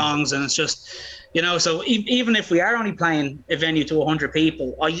singing the songs, and it's just, so even if we are only playing a venue to 100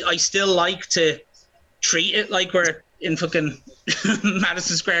 people, I still like to treat it like we're in fucking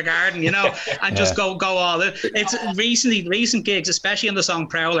Madison Square Garden, and just go all in. It's recent gigs, especially on the song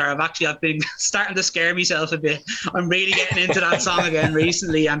Prowler, I've been starting to scare myself a bit. I'm really getting into that song again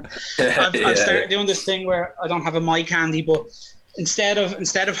recently, and I've started doing this thing where I don't have a mic handy, but instead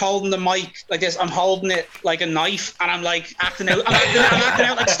of holding the mic like this, I'm holding it like a knife, and I'm like acting out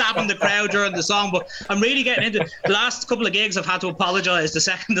like stabbing the crowd during the song. But I'm really getting into it. The last couple of gigs I've had to apologize the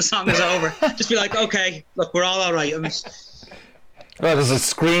second the song is over. Just be like, okay, look, we're all right. Well, there's the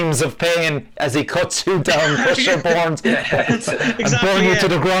screams of pain as he cuts you down, Pusher Bournes, and burn you to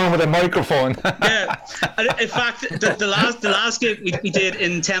the ground with a microphone. Yeah, in fact, the last gig we did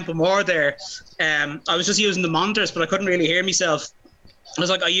in Templemore there, I was just using the monitors, but I couldn't really hear myself. I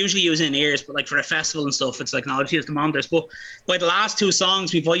was like, I usually use in-ears, but like for a festival and stuff, it's like, no, I'll just use the monitors. But by the last two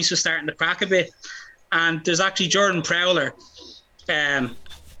songs, my voice was starting to crack a bit. And there's actually during Prowler,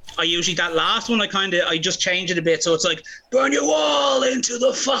 I usually, that last one, I just change it a bit. So it's like, burn you all into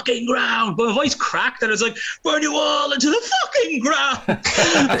the fucking ground. But my voice cracked and it's like, burn you all into the fucking ground.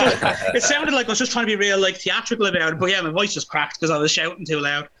 It sounded like I was just trying to be real, like, theatrical about it. But yeah, my voice just cracked because I was shouting too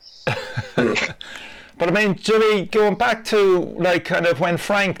loud. But I mean, Jimmy, going back to like kind of when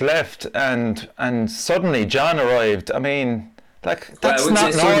Frank left and suddenly John arrived, I mean, like, that's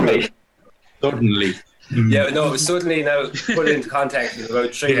not normal. Suddenly. Yeah, no, it was suddenly, now put it into context, in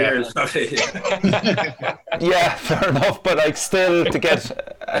about 3 years probably. Yeah, fair enough, but like still to get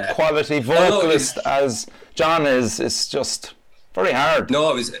a quality vocalist as John is just Very hard.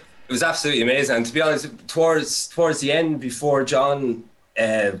 No, it was absolutely amazing. And to be honest, towards the end, before John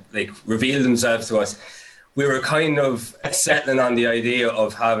revealed himself to us, we were kind of settling on the idea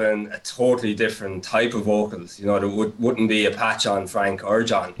of having a totally different type of vocals. You know, there wouldn't be a patch on Frank or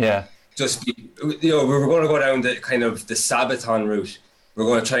John. Yeah. We were going to go down the kind of the Sabaton route. We're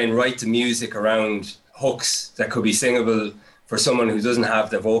going to try and write the music around hooks that could be singable for someone who doesn't have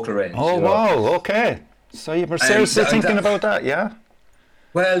the vocal range. Oh, wow, okay. So you were seriously thinking about that, yeah?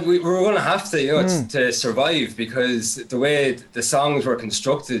 Well, we were going to have to, to survive, because the way the songs were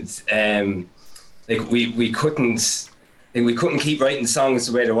constructed, we couldn't keep writing songs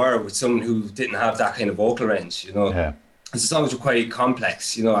the way they were with someone who didn't have that kind of vocal range, you know. Yeah. The songs were quite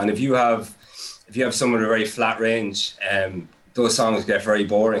complex, you know, and if you have someone with a very flat range, those songs get very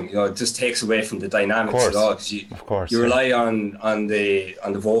boring. You know, it just takes away from the dynamics at all, because you rely on the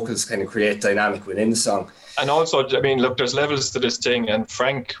vocals kind of create dynamic within the song. And also, I mean, look, there's levels to this thing, and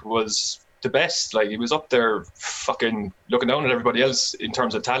Frank was the best. Like, he was up there fucking looking down at everybody else in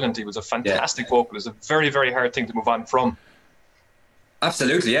terms of talent. He was a fantastic vocalist. A very, very hard thing to move on from.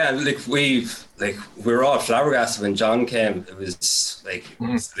 Absolutely, yeah. We were all flabbergasted when John came. It was like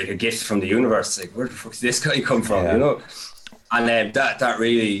a gift from the universe. Like, where the fuck did this guy come from? You know, and that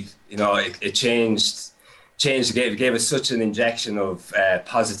really, you know, it changed the game. It gave us such an injection of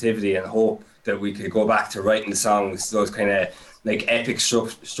positivity and hope that we could go back to writing the songs, those kind of like epic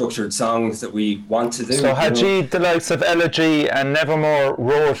structured songs that we want to do. So had you the likes of Elegy and Nevermore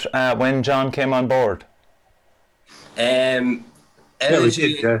wrote when John came on board?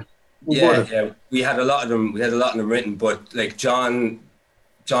 Elegy, we had a lot of them. We had a lot of them written, but like John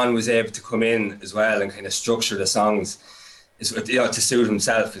was able to come in as well and kind of structure the songs, you know, to suit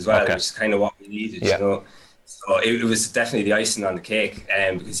himself as well, which is kind of what we needed. You know, so it was definitely the icing on the cake,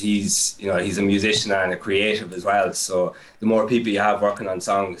 because he's a musician and a creative as well. So the more people you have working on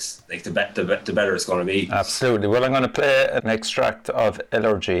songs, like the better it's going to be. Absolutely. Well, I'm going to play an extract of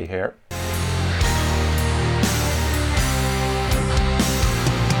Elegy here.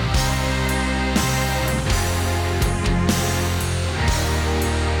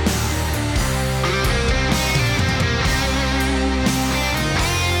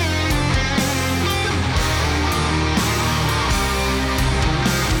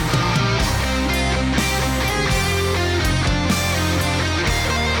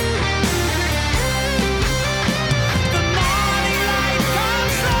 The morning light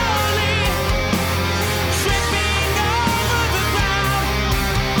comes slowly.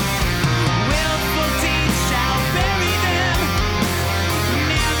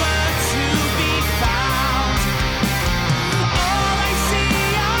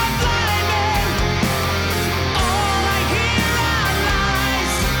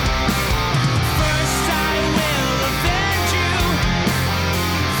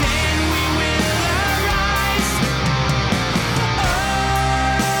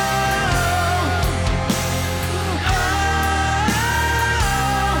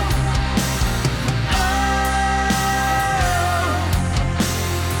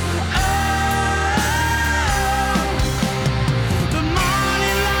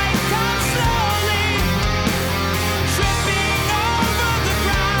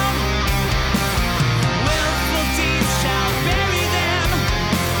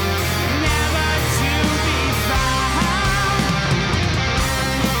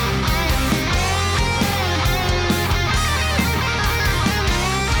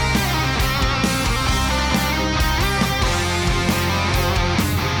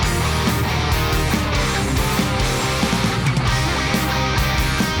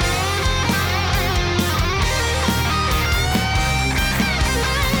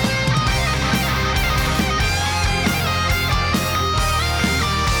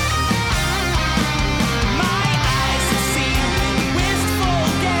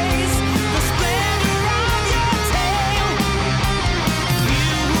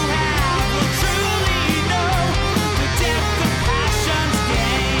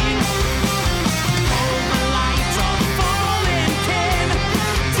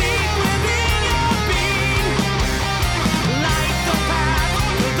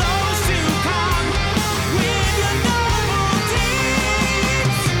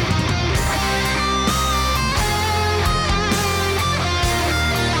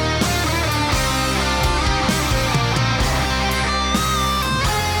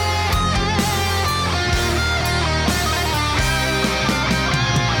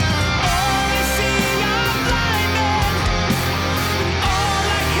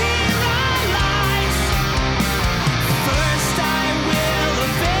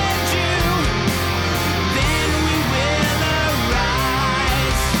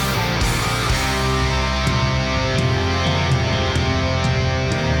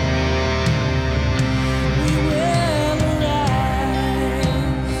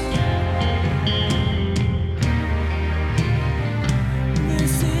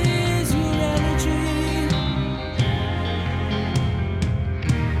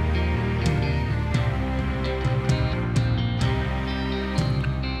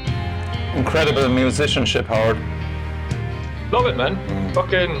 incredible musicianship, Howard. Love it, man.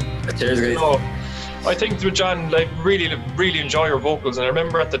 Fucking. Cheers, guys. You know, I think with John, like, really enjoy your vocals. And I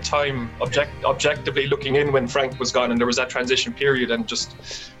remember at the time, objectively looking in when Frank was gone, and there was that transition period, and just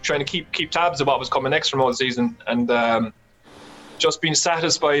trying to keep tabs of what was coming next from all season, and just being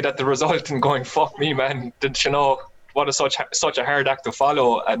satisfied at the result and going, "Fuck me, man! Did you know what is such a hard act to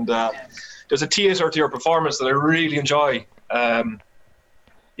follow?" And there's a theatre to your performance that I really enjoy.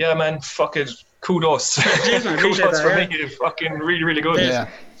 Yeah, man, fuck it. Kudos. Kudos for me. Fucking really good. Yeah.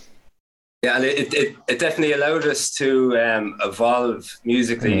 Yeah, and it definitely allowed us to evolve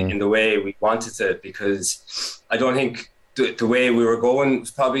musically in the way we wanted to, because I don't think the way we were going was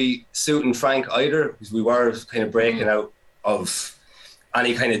probably suiting Frank either, because we were kind of breaking out of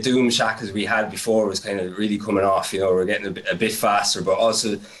any kind of doom shackles we had before was kind of really coming off. You know, we're getting a bit faster, but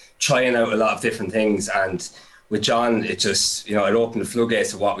also trying out a lot of different things. And with John, it just, you know, it opened the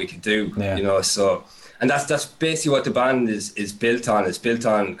floodgates of what we could do. Yeah. You know, so. And that's basically what the band is built on. It's built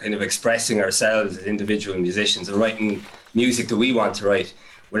on kind of expressing ourselves as individual musicians and writing music that we want to write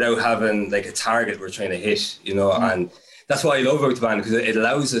without having like a target we're trying to hit, you know. And that's what I love about the band, because it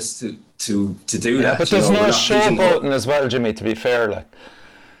allows us to do that. But there's no showboating as well, Jimmy, to be fair, like,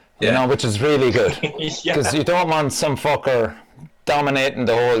 you know, which is really good. Because you don't want some fucker dominating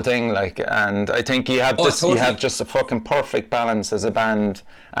the whole thing, like, and I think you have you have just a fucking perfect balance as a band,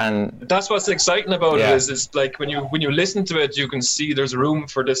 and that's what's exciting about it is like when you listen to it, you can see there's room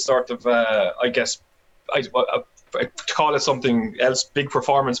for this sort of I guess I call it something else, big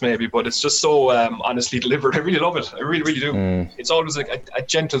performance maybe, but it's just so honestly delivered. I really love it. I really do. It's always like a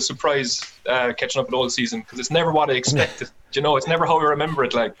gentle surprise catching up with all the season, because it's never what I expected. You know, it's never how I remember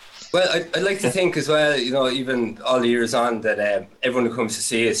it. Like, well, I'd like to think as well, you know, even all the years on, that everyone who comes to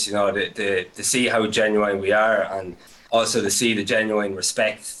see us, you know, to see how genuine we are, and also to see the genuine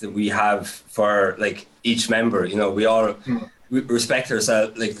respect that we have for like each member. You know, we all we respect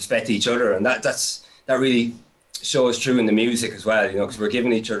ourselves, like respect each other, and that really shows through in the music as well. You know, because we're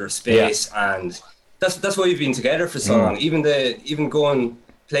giving each other space, and that's why we've been together for so long. Even going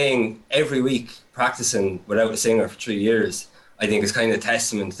playing every week, practicing without a singer for 3 years, I think is kind of a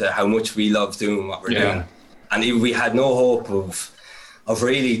testament to how much we love doing what we're doing. And we had no hope of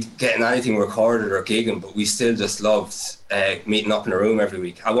really getting anything recorded or gigging, but we still just loved meeting up in a room every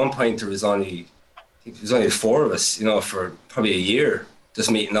week. At one point there was only the four of us, you know, for probably a year, just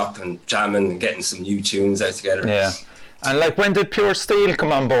meeting up and jamming and getting some new tunes out together. Yeah. And like, when did Pure Steel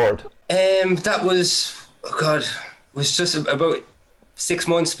come on board? That was, was just about 6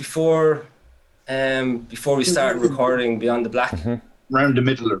 months before we started recording Beyond the Black. Around the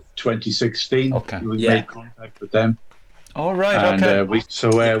middle of 2016, we made contact with them. All right, and we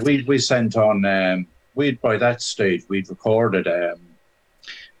sent on. By that stage we'd recorded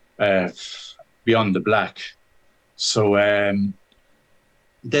Beyond the Black, so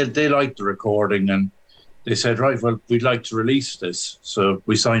they liked the recording, and they said, right, well, we'd like to release this, so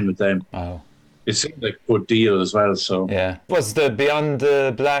we signed with them. Wow. It seemed like a good deal as well. So was the Beyond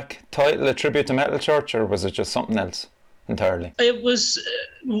the Black title a tribute to Metal Church, or was it just something else entirely? It was.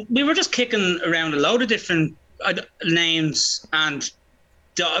 We were just kicking around a load of different names, and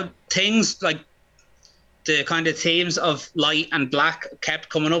the things like the kind of themes of light and black kept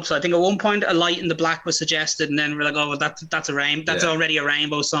coming up. So I think at one point a light and the black was suggested, and then we're like, oh, well, that's a rainbow. That's already a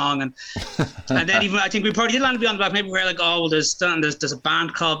rainbow song, and then even I think we probably did land Beyond the Black. Maybe we're like, oh, well, there's a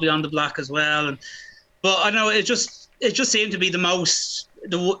band called Beyond the Black as well. But I don't know, it just seemed to be the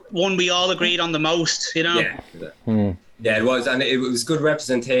one we all agreed on the most, you know. Yeah, it was, and it was good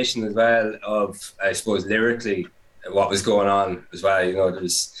representation as well of, I suppose, lyrically what was going on as well. You know,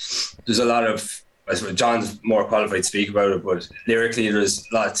 there's a lot of, I suppose John's more qualified to speak about it, but lyrically there's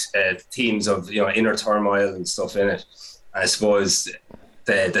lots of themes of, you know, inner turmoil and stuff in it. And I suppose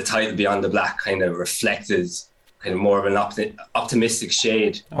the title Beyond the Black kind of reflected kind of more of an optimistic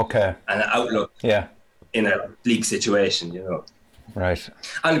shade, and an outlook, in a bleak situation, you know. Right.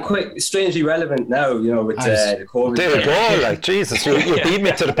 And quite strangely relevant now, you know, with the COVID. There we go, like, Jesus, you beat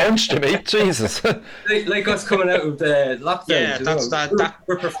me to the punch, Jimmy. Jesus. like us coming out of the lockdown. Yeah, that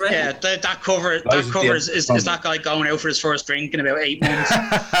cover is that guy going out for his first drink in about 8 months.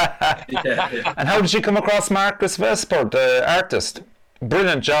 And how did you come across Marcus Vesper, the artist?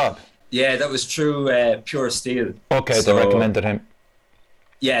 Brilliant job. Yeah, that was through Pure Steel. Okay, they recommended him.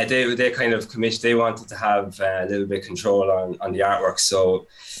 Yeah, they kind of commissioned. They wanted to have a little bit of control on the artwork, so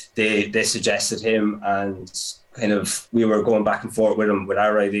they suggested him, and kind of we were going back and forth with him with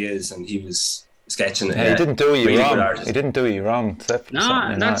our ideas, and he was sketching. Yeah, he didn't do you really wrong. He didn't do you wrong. No,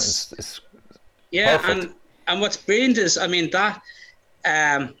 and that's it's perfect. And what's brilliant is, I mean, that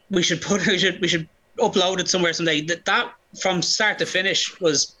we should upload it somewhere someday. That from start to finish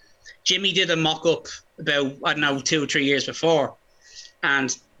was Jimmy did a mock-up about, I don't know, 2 or 3 years before,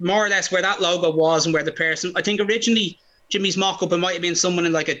 and more or less where that logo was and where the person, I think originally Jimmy's mock-up, it might have been someone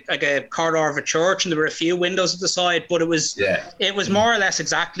in like a corridor of a church, and there were a few windows at the side, but it was more or less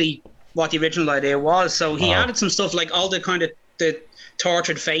exactly what the original idea was. So he added some stuff like all the kind of the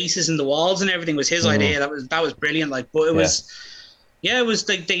tortured faces in the walls and everything was his idea. That was brilliant. Like, but it was. Yeah, it was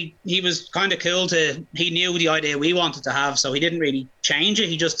like he was kind of cool he knew the idea we wanted to have, so he didn't really change it.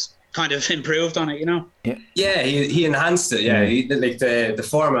 He just kind of improved on it, you know? Yeah, he enhanced it. Yeah, he, like the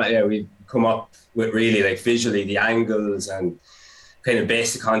format, yeah, we come up with really like visually the angles and kind of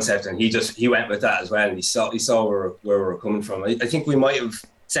basic concept, and he went with that as well, and he saw where we were coming from. I think we might have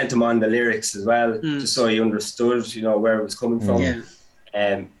sent him on the lyrics as well, just so he understood, you know, where it was coming from. Yeah.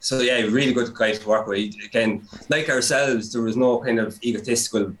 So yeah, really good guy to work with. Again, like ourselves, there was no kind of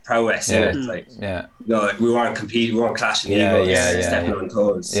egotistical prowess in it. Like, no, we weren't competing, we weren't clashing egos, stepping on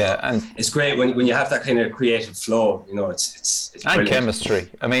toes. Yeah, and it's great when you have that kind of creative flow. You know, it's and brilliant. Chemistry.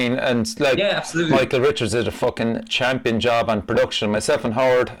 I mean, and like absolutely. Michael Richards did a fucking champion job on production. Myself and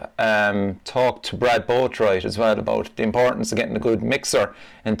Howard talked to Brad Boatwright as well about the importance of getting a good mixer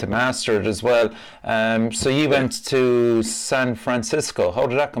and to master it as well. So you went to San Francisco. How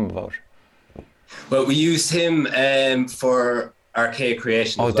did that come about? Well, we used him for Arcade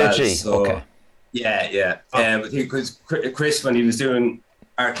Creation. Oh, did you? So, okay. Yeah. Because Chris, when he was doing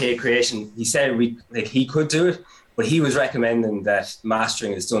Arcade Creation, he said he could do it, but he was recommending that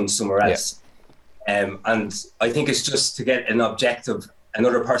mastering is done somewhere else. And I think it's just to get an objective,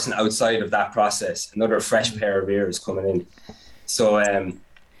 another person outside of that process, another fresh pair of ears coming in. So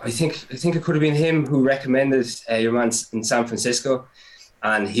I think it could have been him who recommended your man in San Francisco.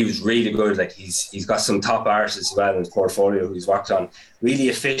 And he was really good. Like he's got some top artists as well in his portfolio who he's worked on. Really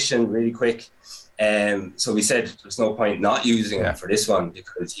efficient, really quick. So we said there's no point not using him for this one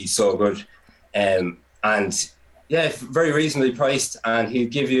because he's so good. And yeah, very reasonably priced. And he'll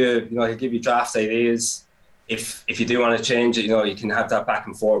give you draft ideas. If you do want to change it, you can have that back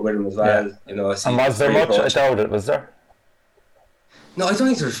and forth with him as well. Yeah. And was there much? I doubt it. Was there? No, I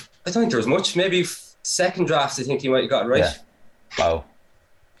don't think there was much. Maybe second drafts, I think he might have got it right. Yeah. Wow.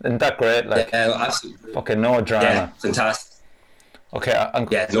 Isn't that great? Like, absolutely. Fucking no drama. Yeah, fantastic. Okay,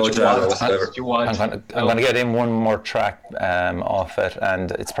 no drama whatsoever. I'm going to get in one more track off it, and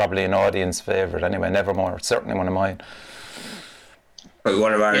it's probably an audience favourite anyway. Nevermore, it's certainly one of mine. But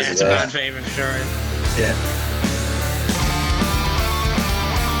one of ours. Yeah, it's a bad favourite, for sure. Yeah.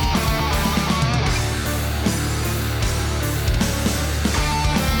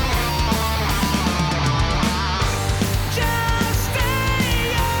 To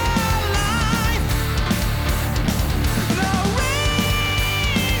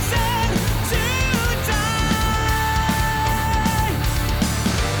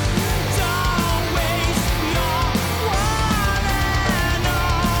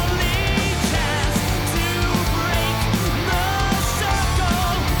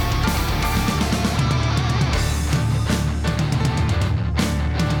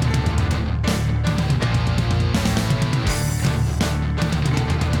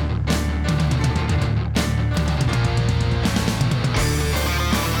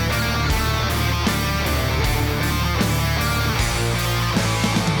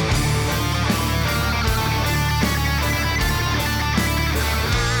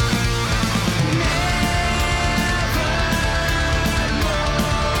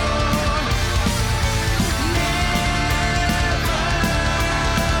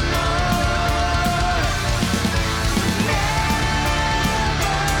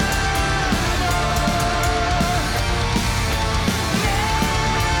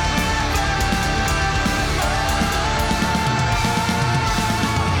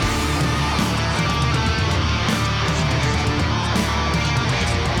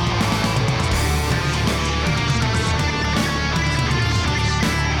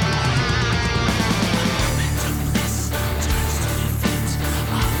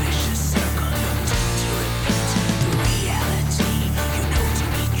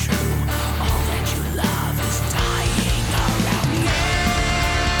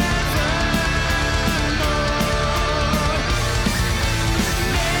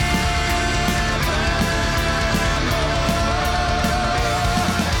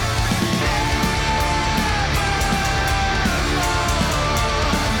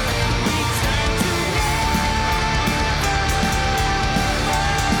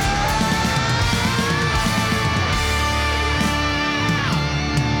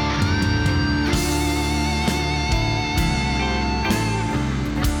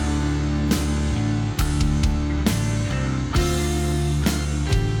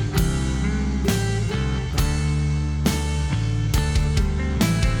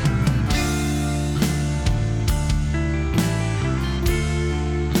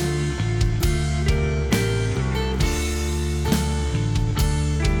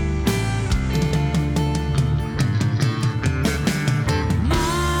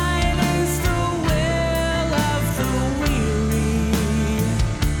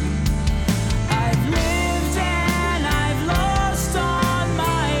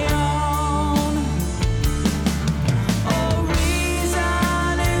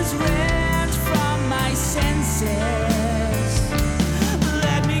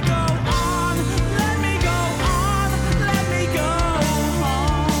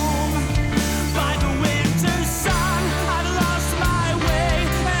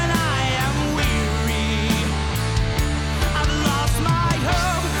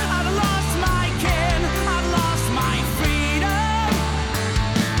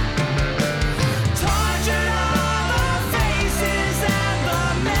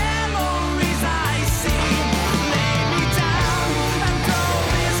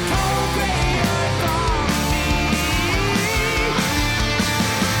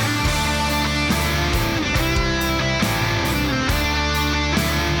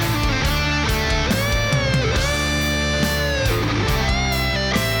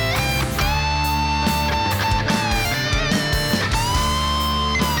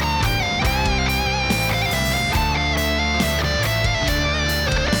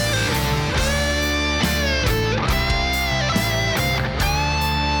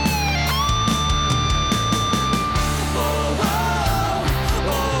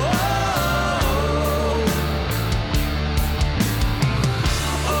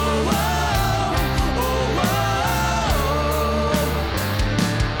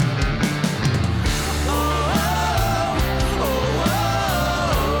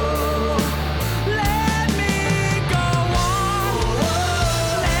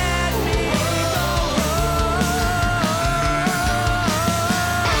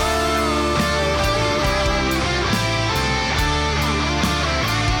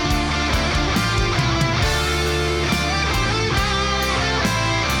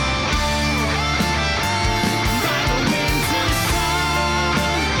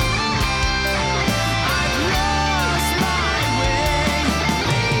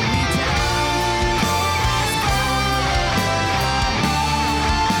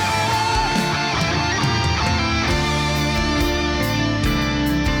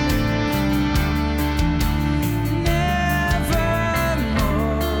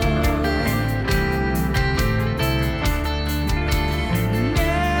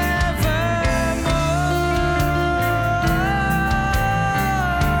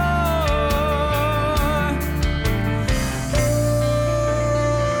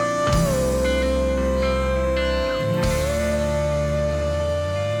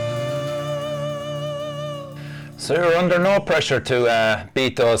So you're under no pressure to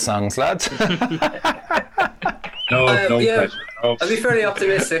beat those songs, lads. No yeah, pressure. No. I'll be fairly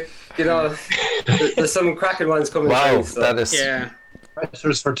optimistic. You know, there's some cracking ones coming Wow, through. So. that is... Yeah.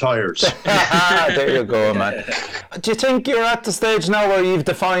 Pressure's for tires. There you go, man. Do you think you're at the stage now where you've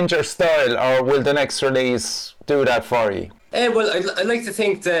defined your style, or will the next release do that for you? Well, I'd like to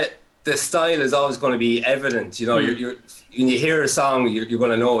think that the style is always going to be evident. You know, you're when you hear a song, you're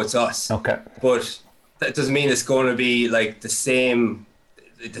going to know it's us. Okay. But that doesn't mean it's going to be like the same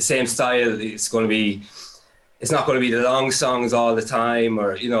style. It's not going to be the long songs all the time,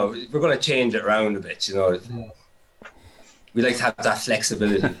 or, you know, we're going to change it around a bit, you know. We like to have that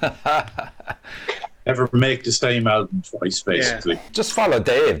flexibility. Never make the same album twice, basically. Yeah. Just follow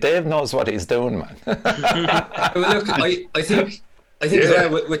Dave. Dave knows what he's doing, man. Well, look, I think as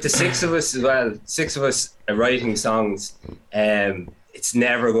well, with the six of us writing songs, it's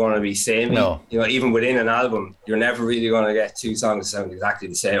never going to be samey. No. You know, even within an album, you're never really going to get two songs that sound exactly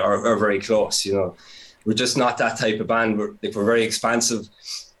the same or very close. You know, we're just not that type of band. We're very expansive,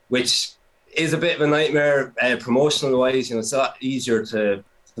 which is a bit of a nightmare promotional wise. You know, it's a lot easier to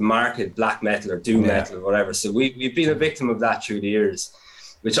market black metal or doom metal or whatever. So we've been a victim of that through the years,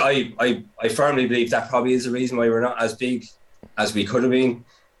 which I firmly believe that probably is the reason why we're not as big as we could have been.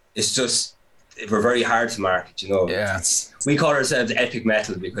 It's just we're very hard to market, you know. Yeah. We call ourselves epic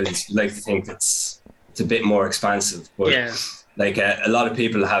metal because we like to think it's a bit more expansive. But like a lot of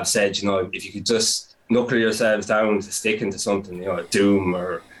people have said, you know, if you could just knuckle yourselves down to sticking to something, you know, doom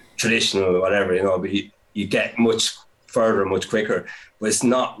or traditional or whatever, you know, but you get much further, much quicker. But it's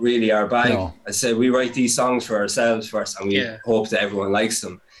not really our bag. No. I said we write these songs for ourselves first, and we hope that everyone likes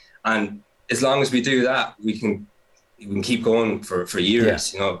them. And as long as we do that, we can keep going for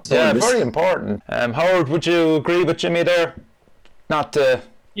years. You know. Yeah, very important. Howard, would you agree with Jimmy there? Not to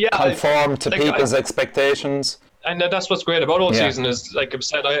conform to people's expectations. And that's what's great about Old Season is, like I've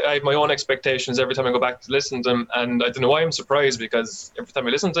said, I have my own expectations every time I go back to listen to them, and I don't know why I'm surprised, because every time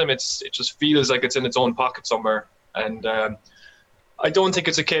I listen to them, it just feels like it's in its own pocket somewhere. And I don't think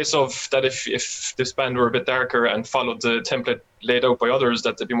it's a case of that if this band were a bit darker and followed the template laid out by others,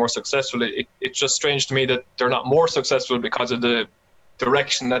 that they'd be more successful. It's just strange to me that they're not more successful because of the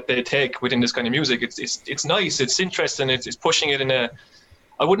direction that they take within this kind of music. It's nice, it's interesting, it's pushing it in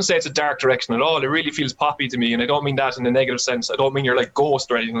I wouldn't say it's a dark direction at all. It really feels poppy to me, and I don't mean that in a negative sense. I don't mean you're like Ghost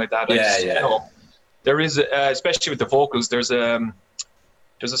or anything like that. You know, there is, especially with the vocals, there's a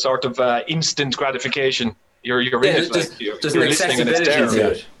sort of instant gratification. You're in it, you're listening, and it's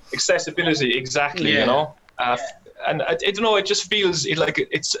there. Accessibility, exactly. You know, and I don't know. It just feels like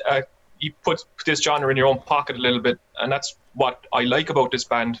it's you put this genre in your own pocket a little bit, and that's what I like about this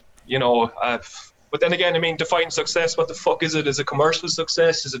band. You know. But then again, I mean, define success. What the fuck is it? Is it commercial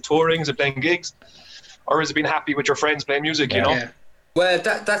success? Is it touring? Is it playing gigs? Or is it being happy with your friends playing music, you know? Yeah. Well,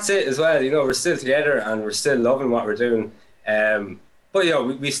 that's it as well. You know, we're still together and we're still loving what we're doing. But, you know,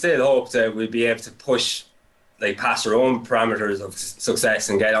 we still hope that we'll be able to push, like, past our own parameters of success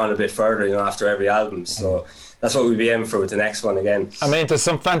and get on a bit further, you know, after every album. So that's what we'll be aiming for with the next one again. I mean, there's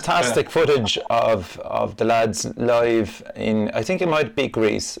some fantastic footage of the lads live in, I think it might be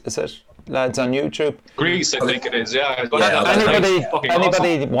Greece, is it? Lads on YouTube. Greece, I think it is.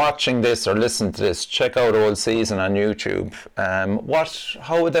 Anybody watching this or listening to this, check out Old Season on YouTube.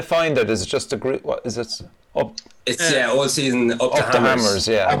 How would they find it? Is it just a group? What is it? It's Old Season up to Hammers.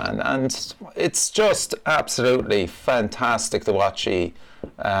 Man, and it's just absolutely fantastic to watch you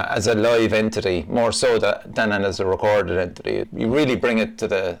as a live entity, more so than as a recorded entity. You really bring it to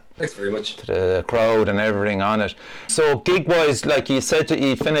the Thanks very much. To the crowd and everything on it. So gig-wise, like you said,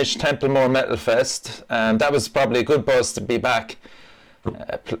 you finished Templemore Metal Fest, that was probably a good buzz to be back.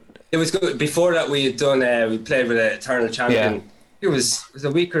 It was good. Before that, we had done. We played with Eternal Champion. Yeah. It was a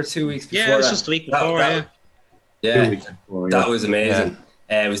week or 2 weeks before. Yeah, it was just a week before. That was amazing.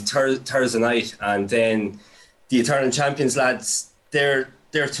 It was Thursday night, and then the Eternal Champions lads, their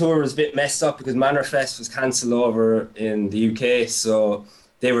tour was a bit messed up because Manorfest was cancelled over in the UK, so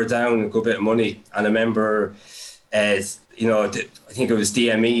they were down a good bit of money. And I remember, you know, I think it was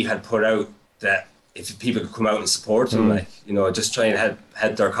DME had put out that if people could come out and support them, like, you know, just try and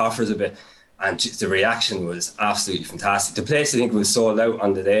help their coffers a bit. And just the reaction was absolutely fantastic. The place, I think, was sold out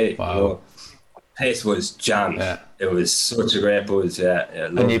on the day. Wow. You know, the place was jammed. Yeah. It was such a great buzz.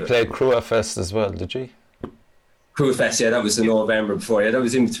 And you played Crua Fest as well, did you? Crua Fest, that was in November before. That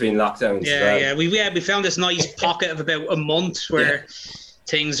was in between lockdowns. We found this nice pocket of about a month where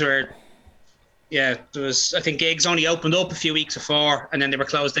things were. Yeah, there was. I think gigs only opened up a few weeks before, and then they were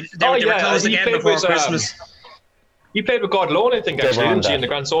closed. They were closed again before Christmas. He played with God Lone, I think, They actually, were on didn't he, that. in the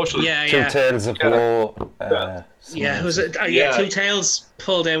Grand Social? Yeah, Two yeah. Tales of Woe. Yeah, who's it? Yeah. Two Tails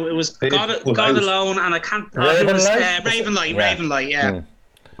pulled out. It was They God pulled out. Alone, and I can't. It Ravenlight? was Yeah. Ravenlight. Yeah.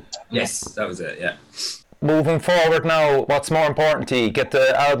 Yes, that was it. Yeah. Moving forward now, what's more important to you? Get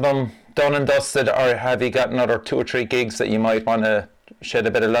the album done and dusted, or have you got another 2 or 3 gigs that you might want to shed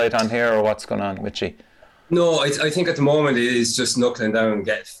a bit of light on here, or what's going on with you? No, I think at the moment it is just knuckling down and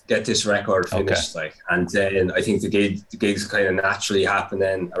get this record finished, and then I think the gigs kind of naturally happen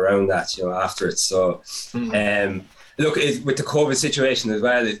then around that, after it. So, look, with the COVID situation as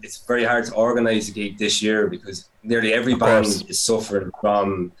well, it's very hard to organise a gig this year because nearly every band is suffering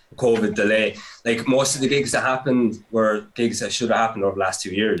from COVID delay. Like most of the gigs that happened were gigs that should have happened over the last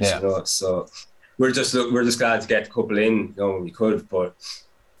 2 years. So we're just glad to get a couple in, when we could. But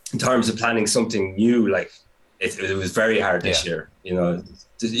in terms of planning something new, like it was very hard this year. You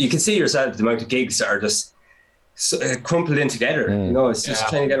can see yourself the amount of gigs that are just crumpled in together. It's just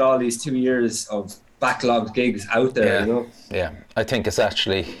trying to get all these 2 years of backlogged gigs out there. Yeah, I think it's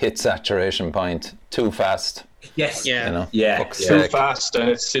actually hit saturation point too fast. Yes. Yeah. Too fast, and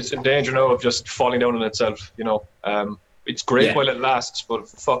it's in danger now of just falling down on itself. It's great while it lasts, but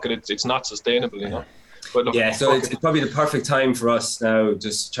fuck it, it's not sustainable. But look, so it's probably the perfect time for us now.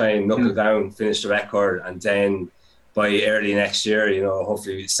 Just try and knuckle down, finish the record, and then by early next year,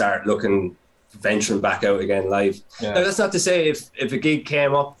 hopefully we start venturing back out again live. Now, that's not to say if a gig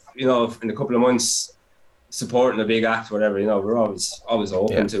came up, in a couple of months, supporting a big act, whatever, we're always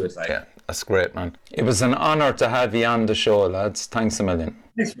open to it. Yeah, that's great, man. It was an honour to have you on the show, lads. Thanks a million.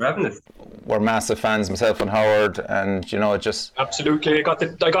 Thanks for having us. We're massive fans, myself and Howard, and just absolutely. I got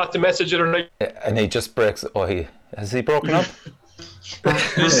the message the other night, and he just breaks. Has he broken up?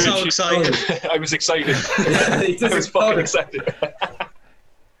 I was so excited. I was excited. I was fucking excited.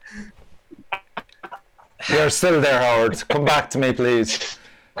 You're still there, Howard. Come back to me, please.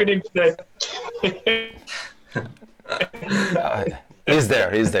 He's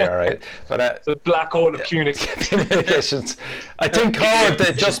there, all right. But the black hole of communications. I think, Howard,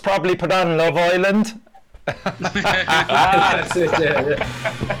 they just probably put on Love Island.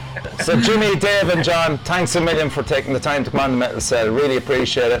 So Jimmy, Dave and John, thanks a million for taking the time to come on the Metal Cell. Really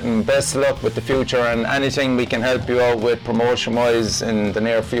appreciate it, and best of luck with the future, and anything we can help you out with promotion wise in the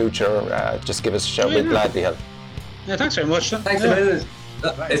near future, just give us a shout. We'd gladly help. Yeah, thanks very much. Thanks a million.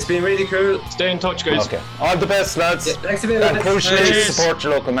 It's been really cool. Stay in touch, guys. Okay. All the best, lads. Thanks a million. And crucially, support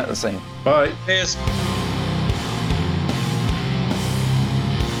your local metal scene. Bye. Cheers.